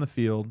 13 from the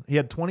field. He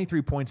had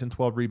 23 points and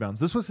 12 rebounds.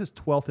 This was his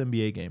 12th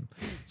NBA game.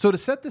 So to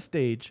set the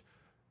stage,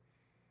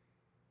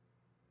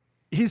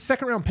 he's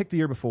second-round pick the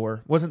year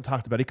before, wasn't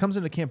talked about. He comes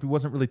into camp, he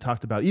wasn't really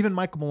talked about. Even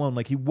Michael Malone,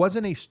 like he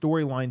wasn't a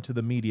storyline to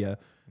the media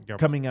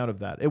coming out of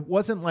that. It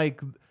wasn't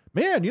like,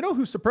 man, you know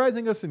who's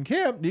surprising us in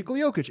camp? Nikola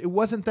Jokic. It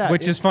wasn't that.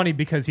 Which is funny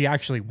because he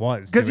actually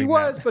was. Because he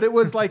was, but it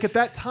was like at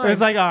that time. It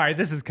was like, all right,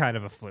 this is kind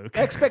of a fluke.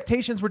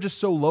 Expectations were just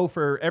so low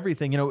for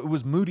everything. You know, it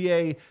was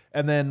Moutier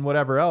and then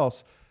whatever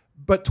else.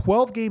 But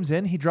 12 games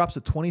in, he drops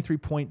a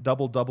 23-point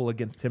double-double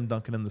against Tim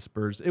Duncan and the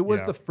Spurs. It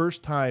was the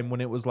first time when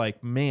it was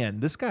like, man,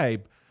 this guy...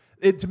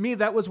 to me,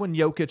 that was when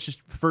Jokic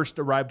just first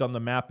arrived on the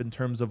map in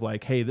terms of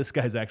like, hey, this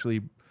guy's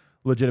actually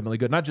legitimately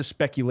good, not just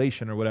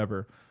speculation or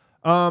whatever.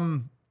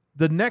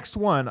 The next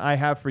one I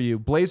have for you,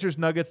 Blazers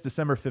Nuggets,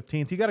 December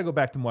 15th. You got to go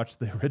back and watch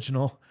the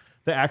original,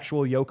 the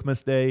actual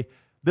Jokic day.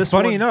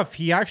 Funny enough,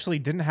 he actually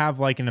didn't have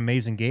like an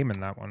amazing game in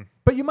that one.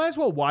 But you might as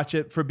well watch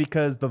it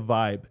because the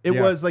vibe. It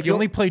was like he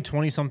only played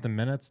 20-something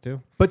minutes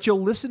too. But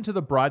you'll listen to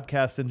the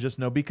broadcast and just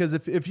know, because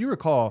if you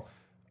recall,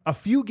 a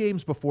few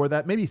games before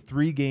that, maybe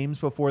 3 games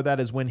before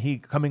that, is when he,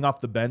 coming off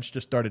the bench,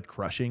 just started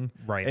crushing.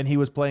 Right. And he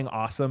was playing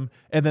awesome.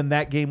 And then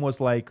that game was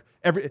like,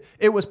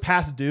 it was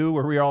past due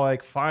where we were all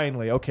like,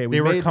 finally, okay.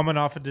 They were coming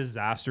off a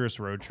disastrous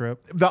road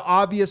trip. The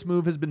obvious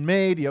move has been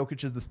made.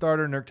 Jokic is the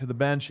starter, Nurk to the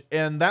bench.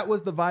 And that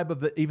was the vibe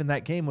of even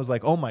that game was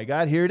like, oh my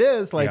God, here it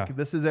is. Like,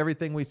 this is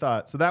everything we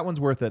thought. So that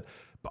one's worth it.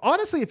 But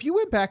honestly, if you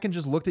went back and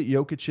just looked at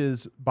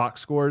Jokic's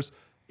box scores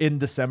in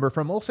December,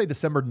 from we'll say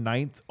December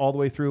 9th all the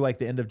way through like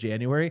the end of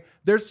January,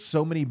 there's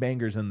so many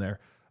bangers in there.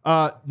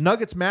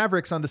 Nuggets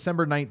Mavericks on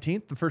December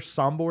 19th, the first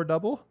Sombor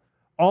double.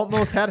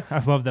 Almost had.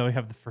 I love that we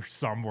have the first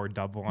Sombor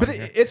double on but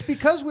here. It's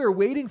because we were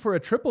waiting for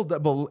a triple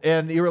double,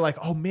 and you were like,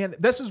 oh man,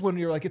 this is when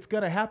you're like, it's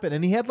gonna happen.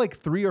 And he had like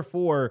 3 or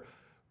 4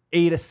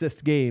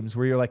 8-assist games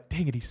where you're like,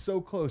 dang it, he's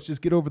so close,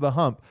 just get over the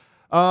hump.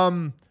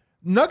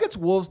 Nuggets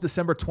Wolves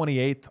December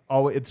 28th.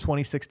 It's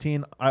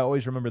 2016. I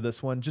always remember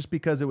this one just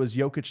because it was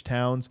Jokic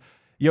Towns.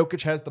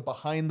 Jokic has the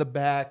behind the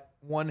back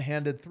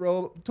one-handed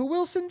throw to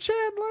Wilson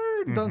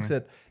Chandler, dunks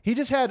it. He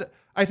just had,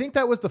 I think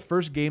that was the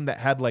first game that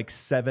had like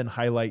 7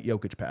 highlight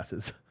Jokic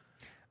passes.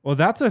 Well,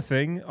 that's a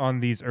thing on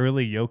these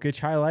early Jokic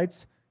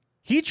highlights.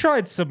 He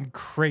tried some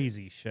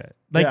crazy shit.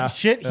 Like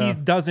shit he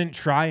doesn't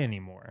try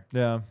anymore.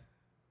 Yeah.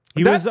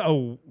 He was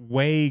a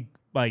way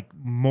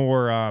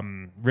more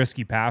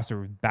risky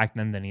passer back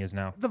then than he is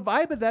now. The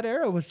vibe of that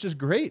era was just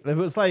great. It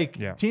was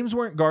like teams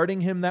weren't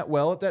guarding him that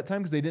well at that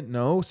time because they didn't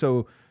know.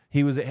 So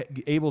he was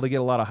able to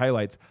get a lot of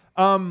highlights.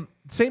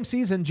 Same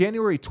season,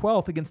 January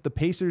 12th against the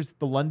Pacers,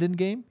 the London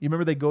game. You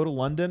remember they go to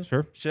London?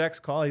 Sure. Shaq's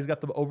call. He's got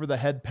the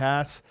over-the-head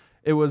pass.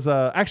 It was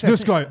actually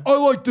this guy. I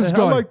like this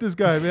guy. I like this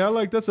guy,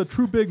 man. That's a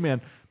true big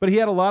man. But he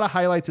had a lot of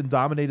highlights and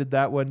dominated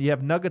that one. You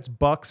have Nuggets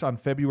Bucks on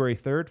February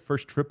 3rd,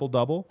 first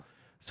triple-double.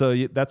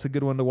 So that's a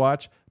good one to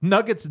watch.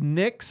 Nuggets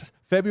Knicks,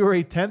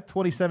 February 10th,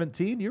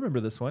 2017. You remember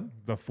this one.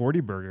 The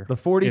 40 burger. The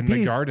 40 in piece.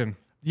 the Garden.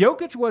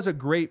 Jokic was a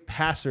great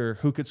passer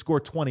who could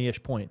score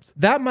 20-ish points.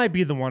 That might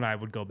be the one I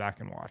would go back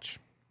and watch.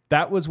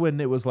 That was when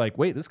it was like,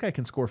 wait, this guy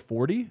can score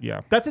 40?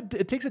 Yeah.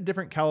 It takes a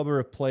different caliber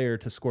of player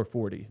to score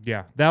 40.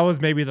 Yeah. That was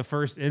maybe the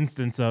first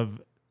instance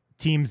of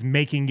teams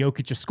making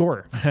Jokic a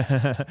scorer.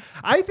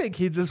 I think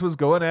he just was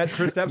going at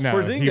Kristaps No,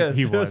 Porzingis.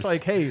 he It was was.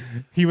 like, hey.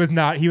 He was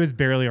not. He was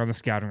barely on the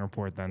scouting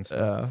report then.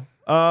 So.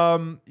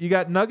 You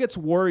got Nuggets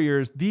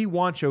Warriors, the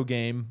Wancho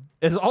game.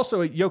 It's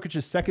also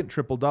Jokic's second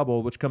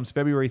triple-double, which comes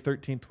February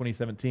 13th,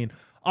 2017.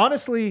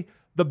 Honestly,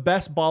 the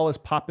best ball is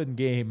poppin'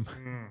 game.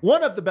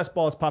 One of the best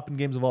ball is poppin'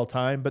 games of all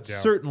time, but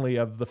certainly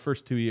of the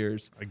first 2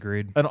 years.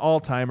 Agreed. An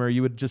all-timer.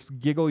 You would just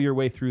giggle your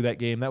way through that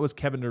game. That was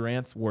Kevin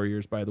Durant's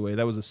Warriors, by the way.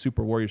 That was a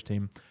super Warriors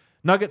team.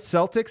 Nuggets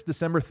Celtics,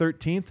 December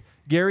 13th.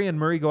 Gary and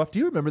Murray go off. Do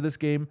you remember this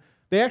game?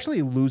 They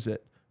actually lose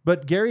it,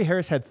 but Gary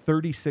Harris had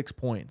 36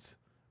 points.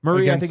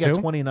 Murray, I think, had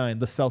 29,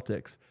 the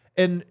Celtics.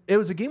 And it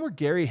was a game where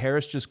Gary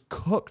Harris just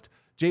cooked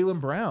Jaylen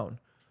Brown.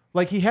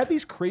 Like, he had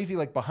these crazy,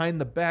 like,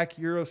 behind-the-back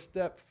Euro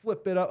step,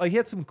 flip it up. Like, he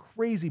had some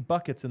crazy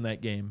buckets in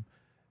that game.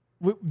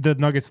 The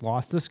Nuggets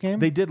lost this game?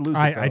 They did lose it,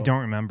 I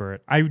don't remember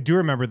it. I do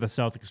remember the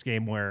Celtics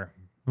game where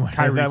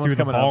Kyrie threw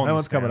the ball in That the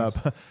one's coming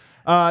stands.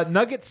 up.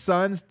 Nuggets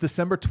Suns,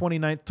 December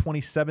 29th,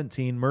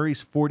 2017.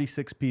 Murray's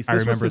 46 piece.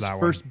 This was his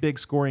first big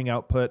scoring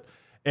output.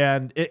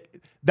 And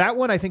that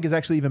one, I think, is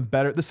actually even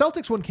better. The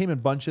Celtics one came in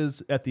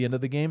bunches at the end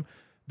of the game.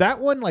 That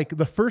one, like,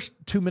 the first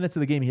 2 minutes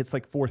of the game, he hits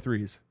like 4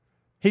 threes.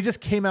 He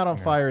just came out on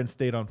fire and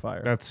stayed on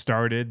fire. That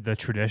started the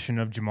tradition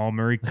of Jamal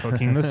Murray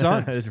cooking the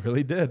Suns. It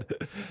really did.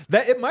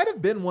 It might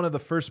have been one of the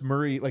first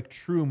Murray, like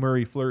true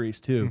Murray flurries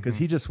too, because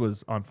he just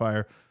was on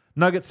fire.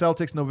 Nuggets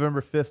Celtics,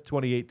 November 5th,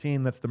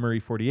 2018. That's the Murray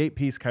 48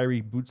 piece.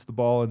 Kyrie boots the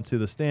ball into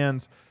the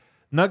stands.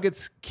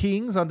 Nuggets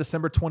Kings on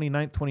December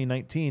 29th,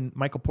 2019.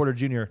 Michael Porter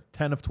Jr.,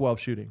 10 of 12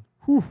 shooting.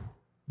 Whew.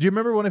 Do you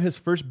remember one of his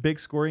first big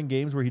scoring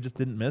games where he just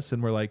didn't miss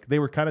and they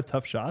were kind of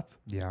tough shots?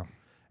 Yeah.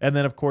 And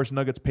then, of course,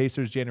 Nuggets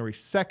Pacers, January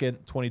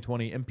 2nd,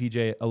 2020.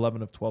 MPJ,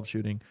 11 of 12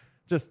 shooting.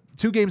 Just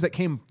 2 games that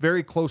came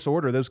very close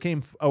order. Those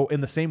came in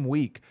the same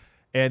week.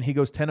 And he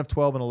goes 10 of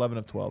 12 and 11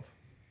 of 12.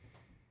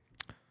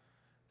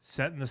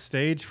 Setting the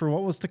stage for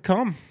what was to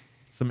come.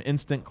 Some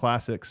instant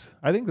classics.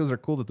 I think those are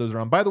cool that those are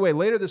on. By the way,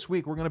 later this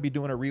week, we're going to be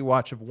doing a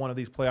rewatch of one of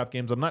these playoff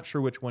games. I'm not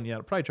sure which one yet.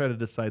 I'll probably try to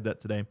decide that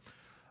today.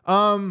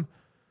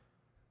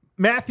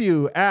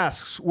 Matthew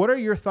asks, what are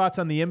your thoughts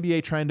on the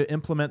NBA trying to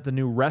implement the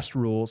new rest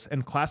rules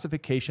and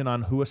classification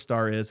on who a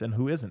star is and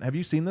who isn't? Have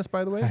you seen this,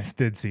 by the way? I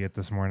did see it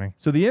this morning.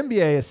 So the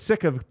NBA is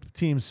sick of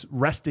teams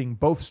resting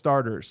both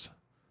starters.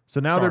 So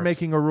now they're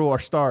making a rule, or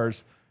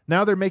stars.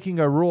 Now they're making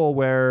a rule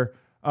where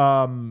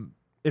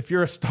if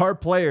you're a star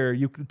player,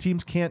 the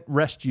teams can't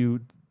rest you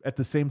at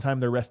the same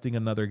time they're resting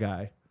another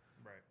guy.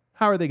 Right.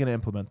 How are they going to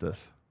implement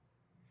this?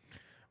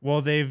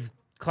 Well, they've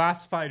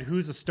classified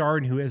who's a star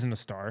and who isn't a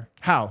star.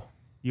 How?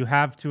 You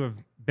have to have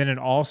been an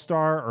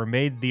all-star or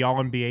made the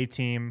All-NBA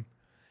team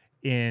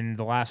in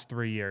the last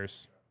 3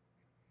 years.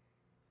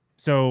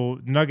 So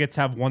Nuggets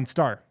have 1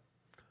 star.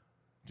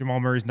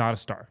 Jamal Murray's not a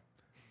star.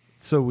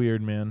 So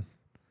weird, man.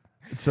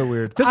 It's so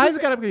weird. This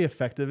isn't going to be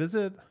effective, is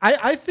it?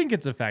 I think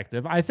it's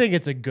effective. I think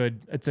it's a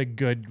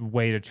good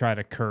way to try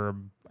to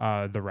curb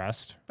the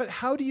rest. But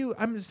how do you?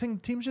 I'm just saying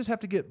teams just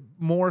have to get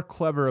more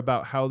clever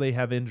about how they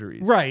have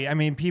injuries. Right. I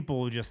mean,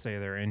 people just say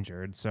they're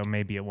injured, so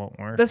maybe it won't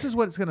work. This is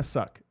what's going to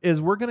suck.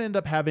 Is we're going to end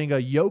up having a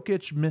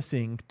Jokic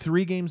missing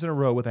 3 games in a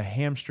row with a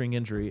hamstring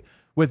injury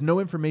with no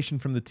information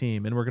from the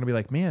team, and we're going to be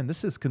like, man,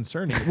 this is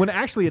concerning. When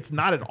actually it's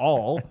not at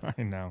all.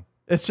 I know.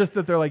 It's just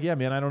that they're like, yeah,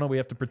 man, I don't know. We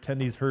have to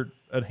pretend he's hurt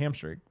a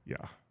hamstring. Yeah.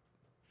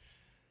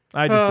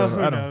 I just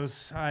who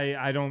knows?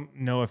 I don't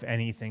know if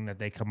anything that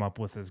they come up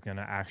with is going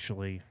to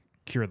actually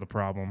cure the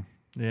problem.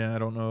 Yeah, I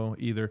don't know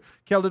either.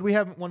 Kel, did we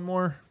have one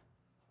more?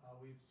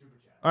 We have super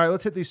chat. All right,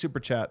 let's hit these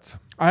super chats.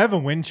 I have a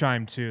wind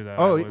chime too, though.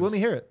 Oh, let me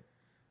hear it.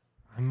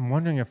 I'm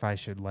wondering if I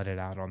should let it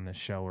out on this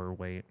show or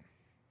wait.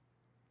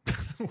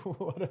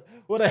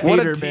 What a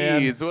hater,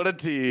 tease! Man. What a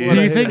tease!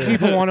 Do you think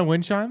people want a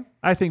wind chime?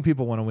 I think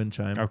people want a wind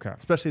chime. Okay.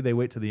 Especially if they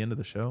wait to the end of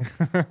the show.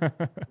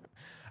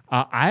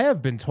 I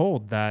have been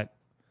told that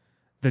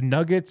the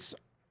Nuggets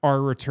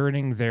are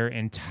returning their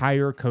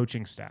entire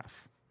coaching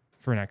staff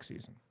for next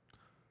season.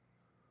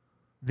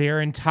 Their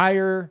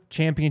entire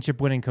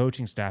championship-winning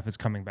coaching staff is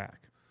coming back.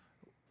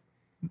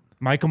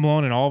 Michael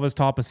Malone and all of his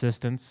top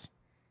assistants,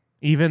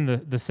 even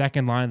the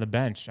second line of the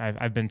bench.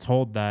 I've been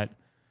told that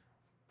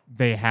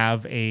they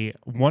have a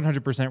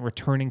 100%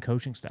 returning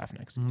coaching staff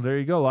next season. There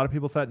you go. A lot of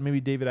people thought maybe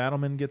David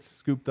Adelman gets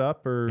scooped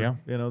up or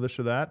this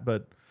or that,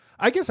 but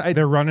I guess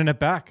they're running it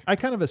back. I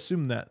kind of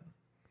assumed that.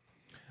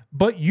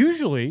 But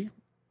usually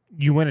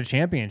you win a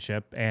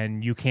championship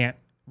and you can't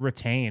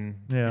retain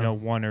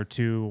one or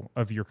two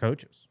of your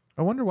coaches.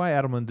 I wonder why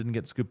Adelman didn't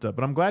get scooped up,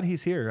 but I'm glad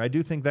he's here. I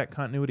do think that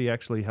continuity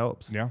actually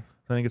helps. Yeah.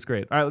 I think it's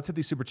great. All right, let's hit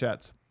these super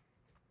chats.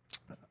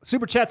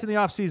 Super chats in the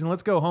offseason.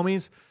 Let's go,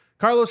 homies.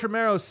 Carlos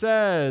Romero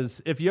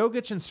says, if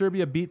Jokic and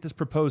Serbia beat this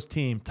proposed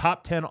team,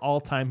 top 10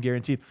 all-time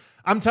guaranteed.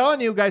 I'm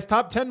telling you guys,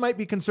 top 10 might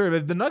be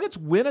conservative. If the Nuggets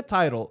win a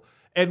title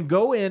and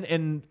go in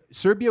and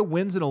Serbia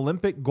wins an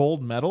Olympic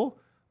gold medal,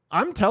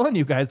 I'm telling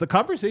you guys, the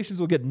conversations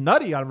will get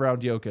nutty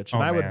around Jokic,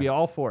 and I would be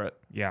all for it.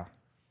 Yeah.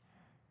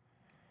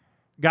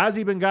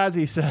 Ghazi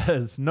Benghazi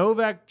says,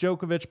 Novak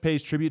Djokovic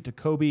pays tribute to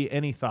Kobe.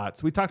 Any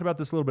thoughts? We talked about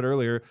this a little bit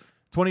earlier.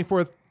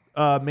 24th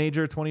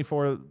major,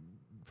 24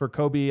 for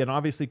Kobe, and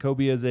obviously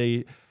Kobe is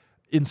a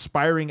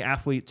inspiring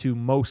athlete to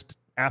most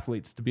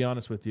athletes, to be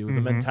honest with you.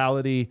 The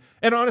mentality,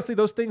 and honestly,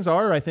 those things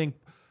are, I think,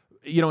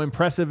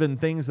 impressive and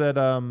things that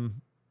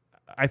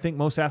I think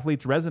most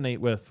athletes resonate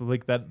with,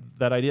 like that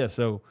idea.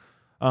 So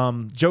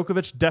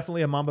Djokovic,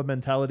 definitely a Mamba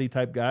mentality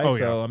type guy,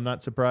 I'm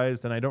not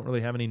surprised, and I don't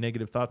really have any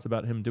negative thoughts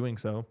about him doing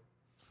so.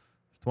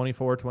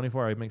 24,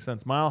 it makes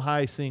sense. Mile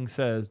High Singh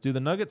says, do the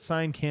Nuggets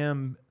sign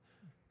Cam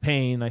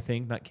Payne, I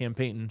think, not Cam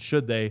Payton,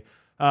 should they?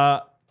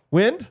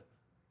 Wind?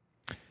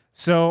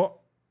 So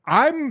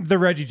I'm the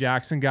Reggie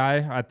Jackson guy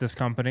at this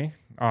company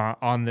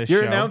on this show.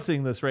 You're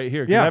announcing this right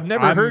here. Yeah. I've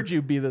never heard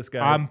you be this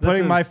guy. I'm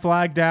putting my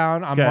flag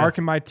down. I'm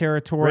marking my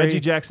territory. Reggie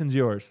Jackson's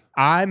yours.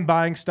 I'm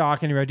buying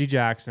stock in Reggie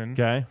Jackson.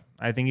 Okay.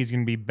 I think he's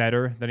going to be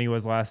better than he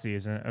was last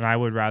season, and I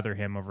would rather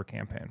him over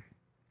Cam Payne.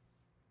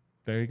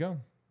 There you go.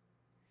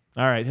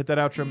 All right, hit that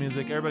outro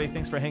music. Everybody,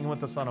 thanks for hanging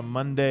with us on a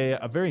Monday,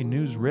 a very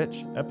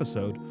news-rich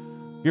episode.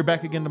 You're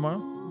back again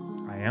tomorrow?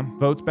 I am.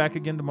 Vote's back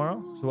again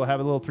tomorrow, so we'll have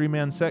a little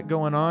three-man set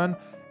going on.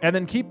 And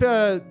then keep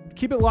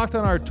it locked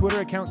on our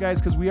Twitter account,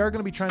 guys, because we are going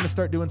to be trying to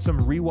start doing some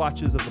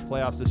rewatches of the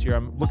playoffs this year.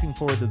 I'm looking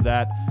forward to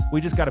that.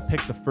 We just got to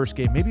pick the first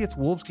game. Maybe it's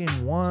Wolves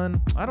game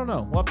 1. I don't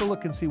know. We'll have to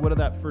look and see what of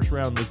that first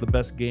round was the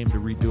best game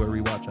to do a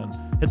rewatch on.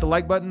 Hit the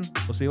like button.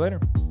 We'll see you later.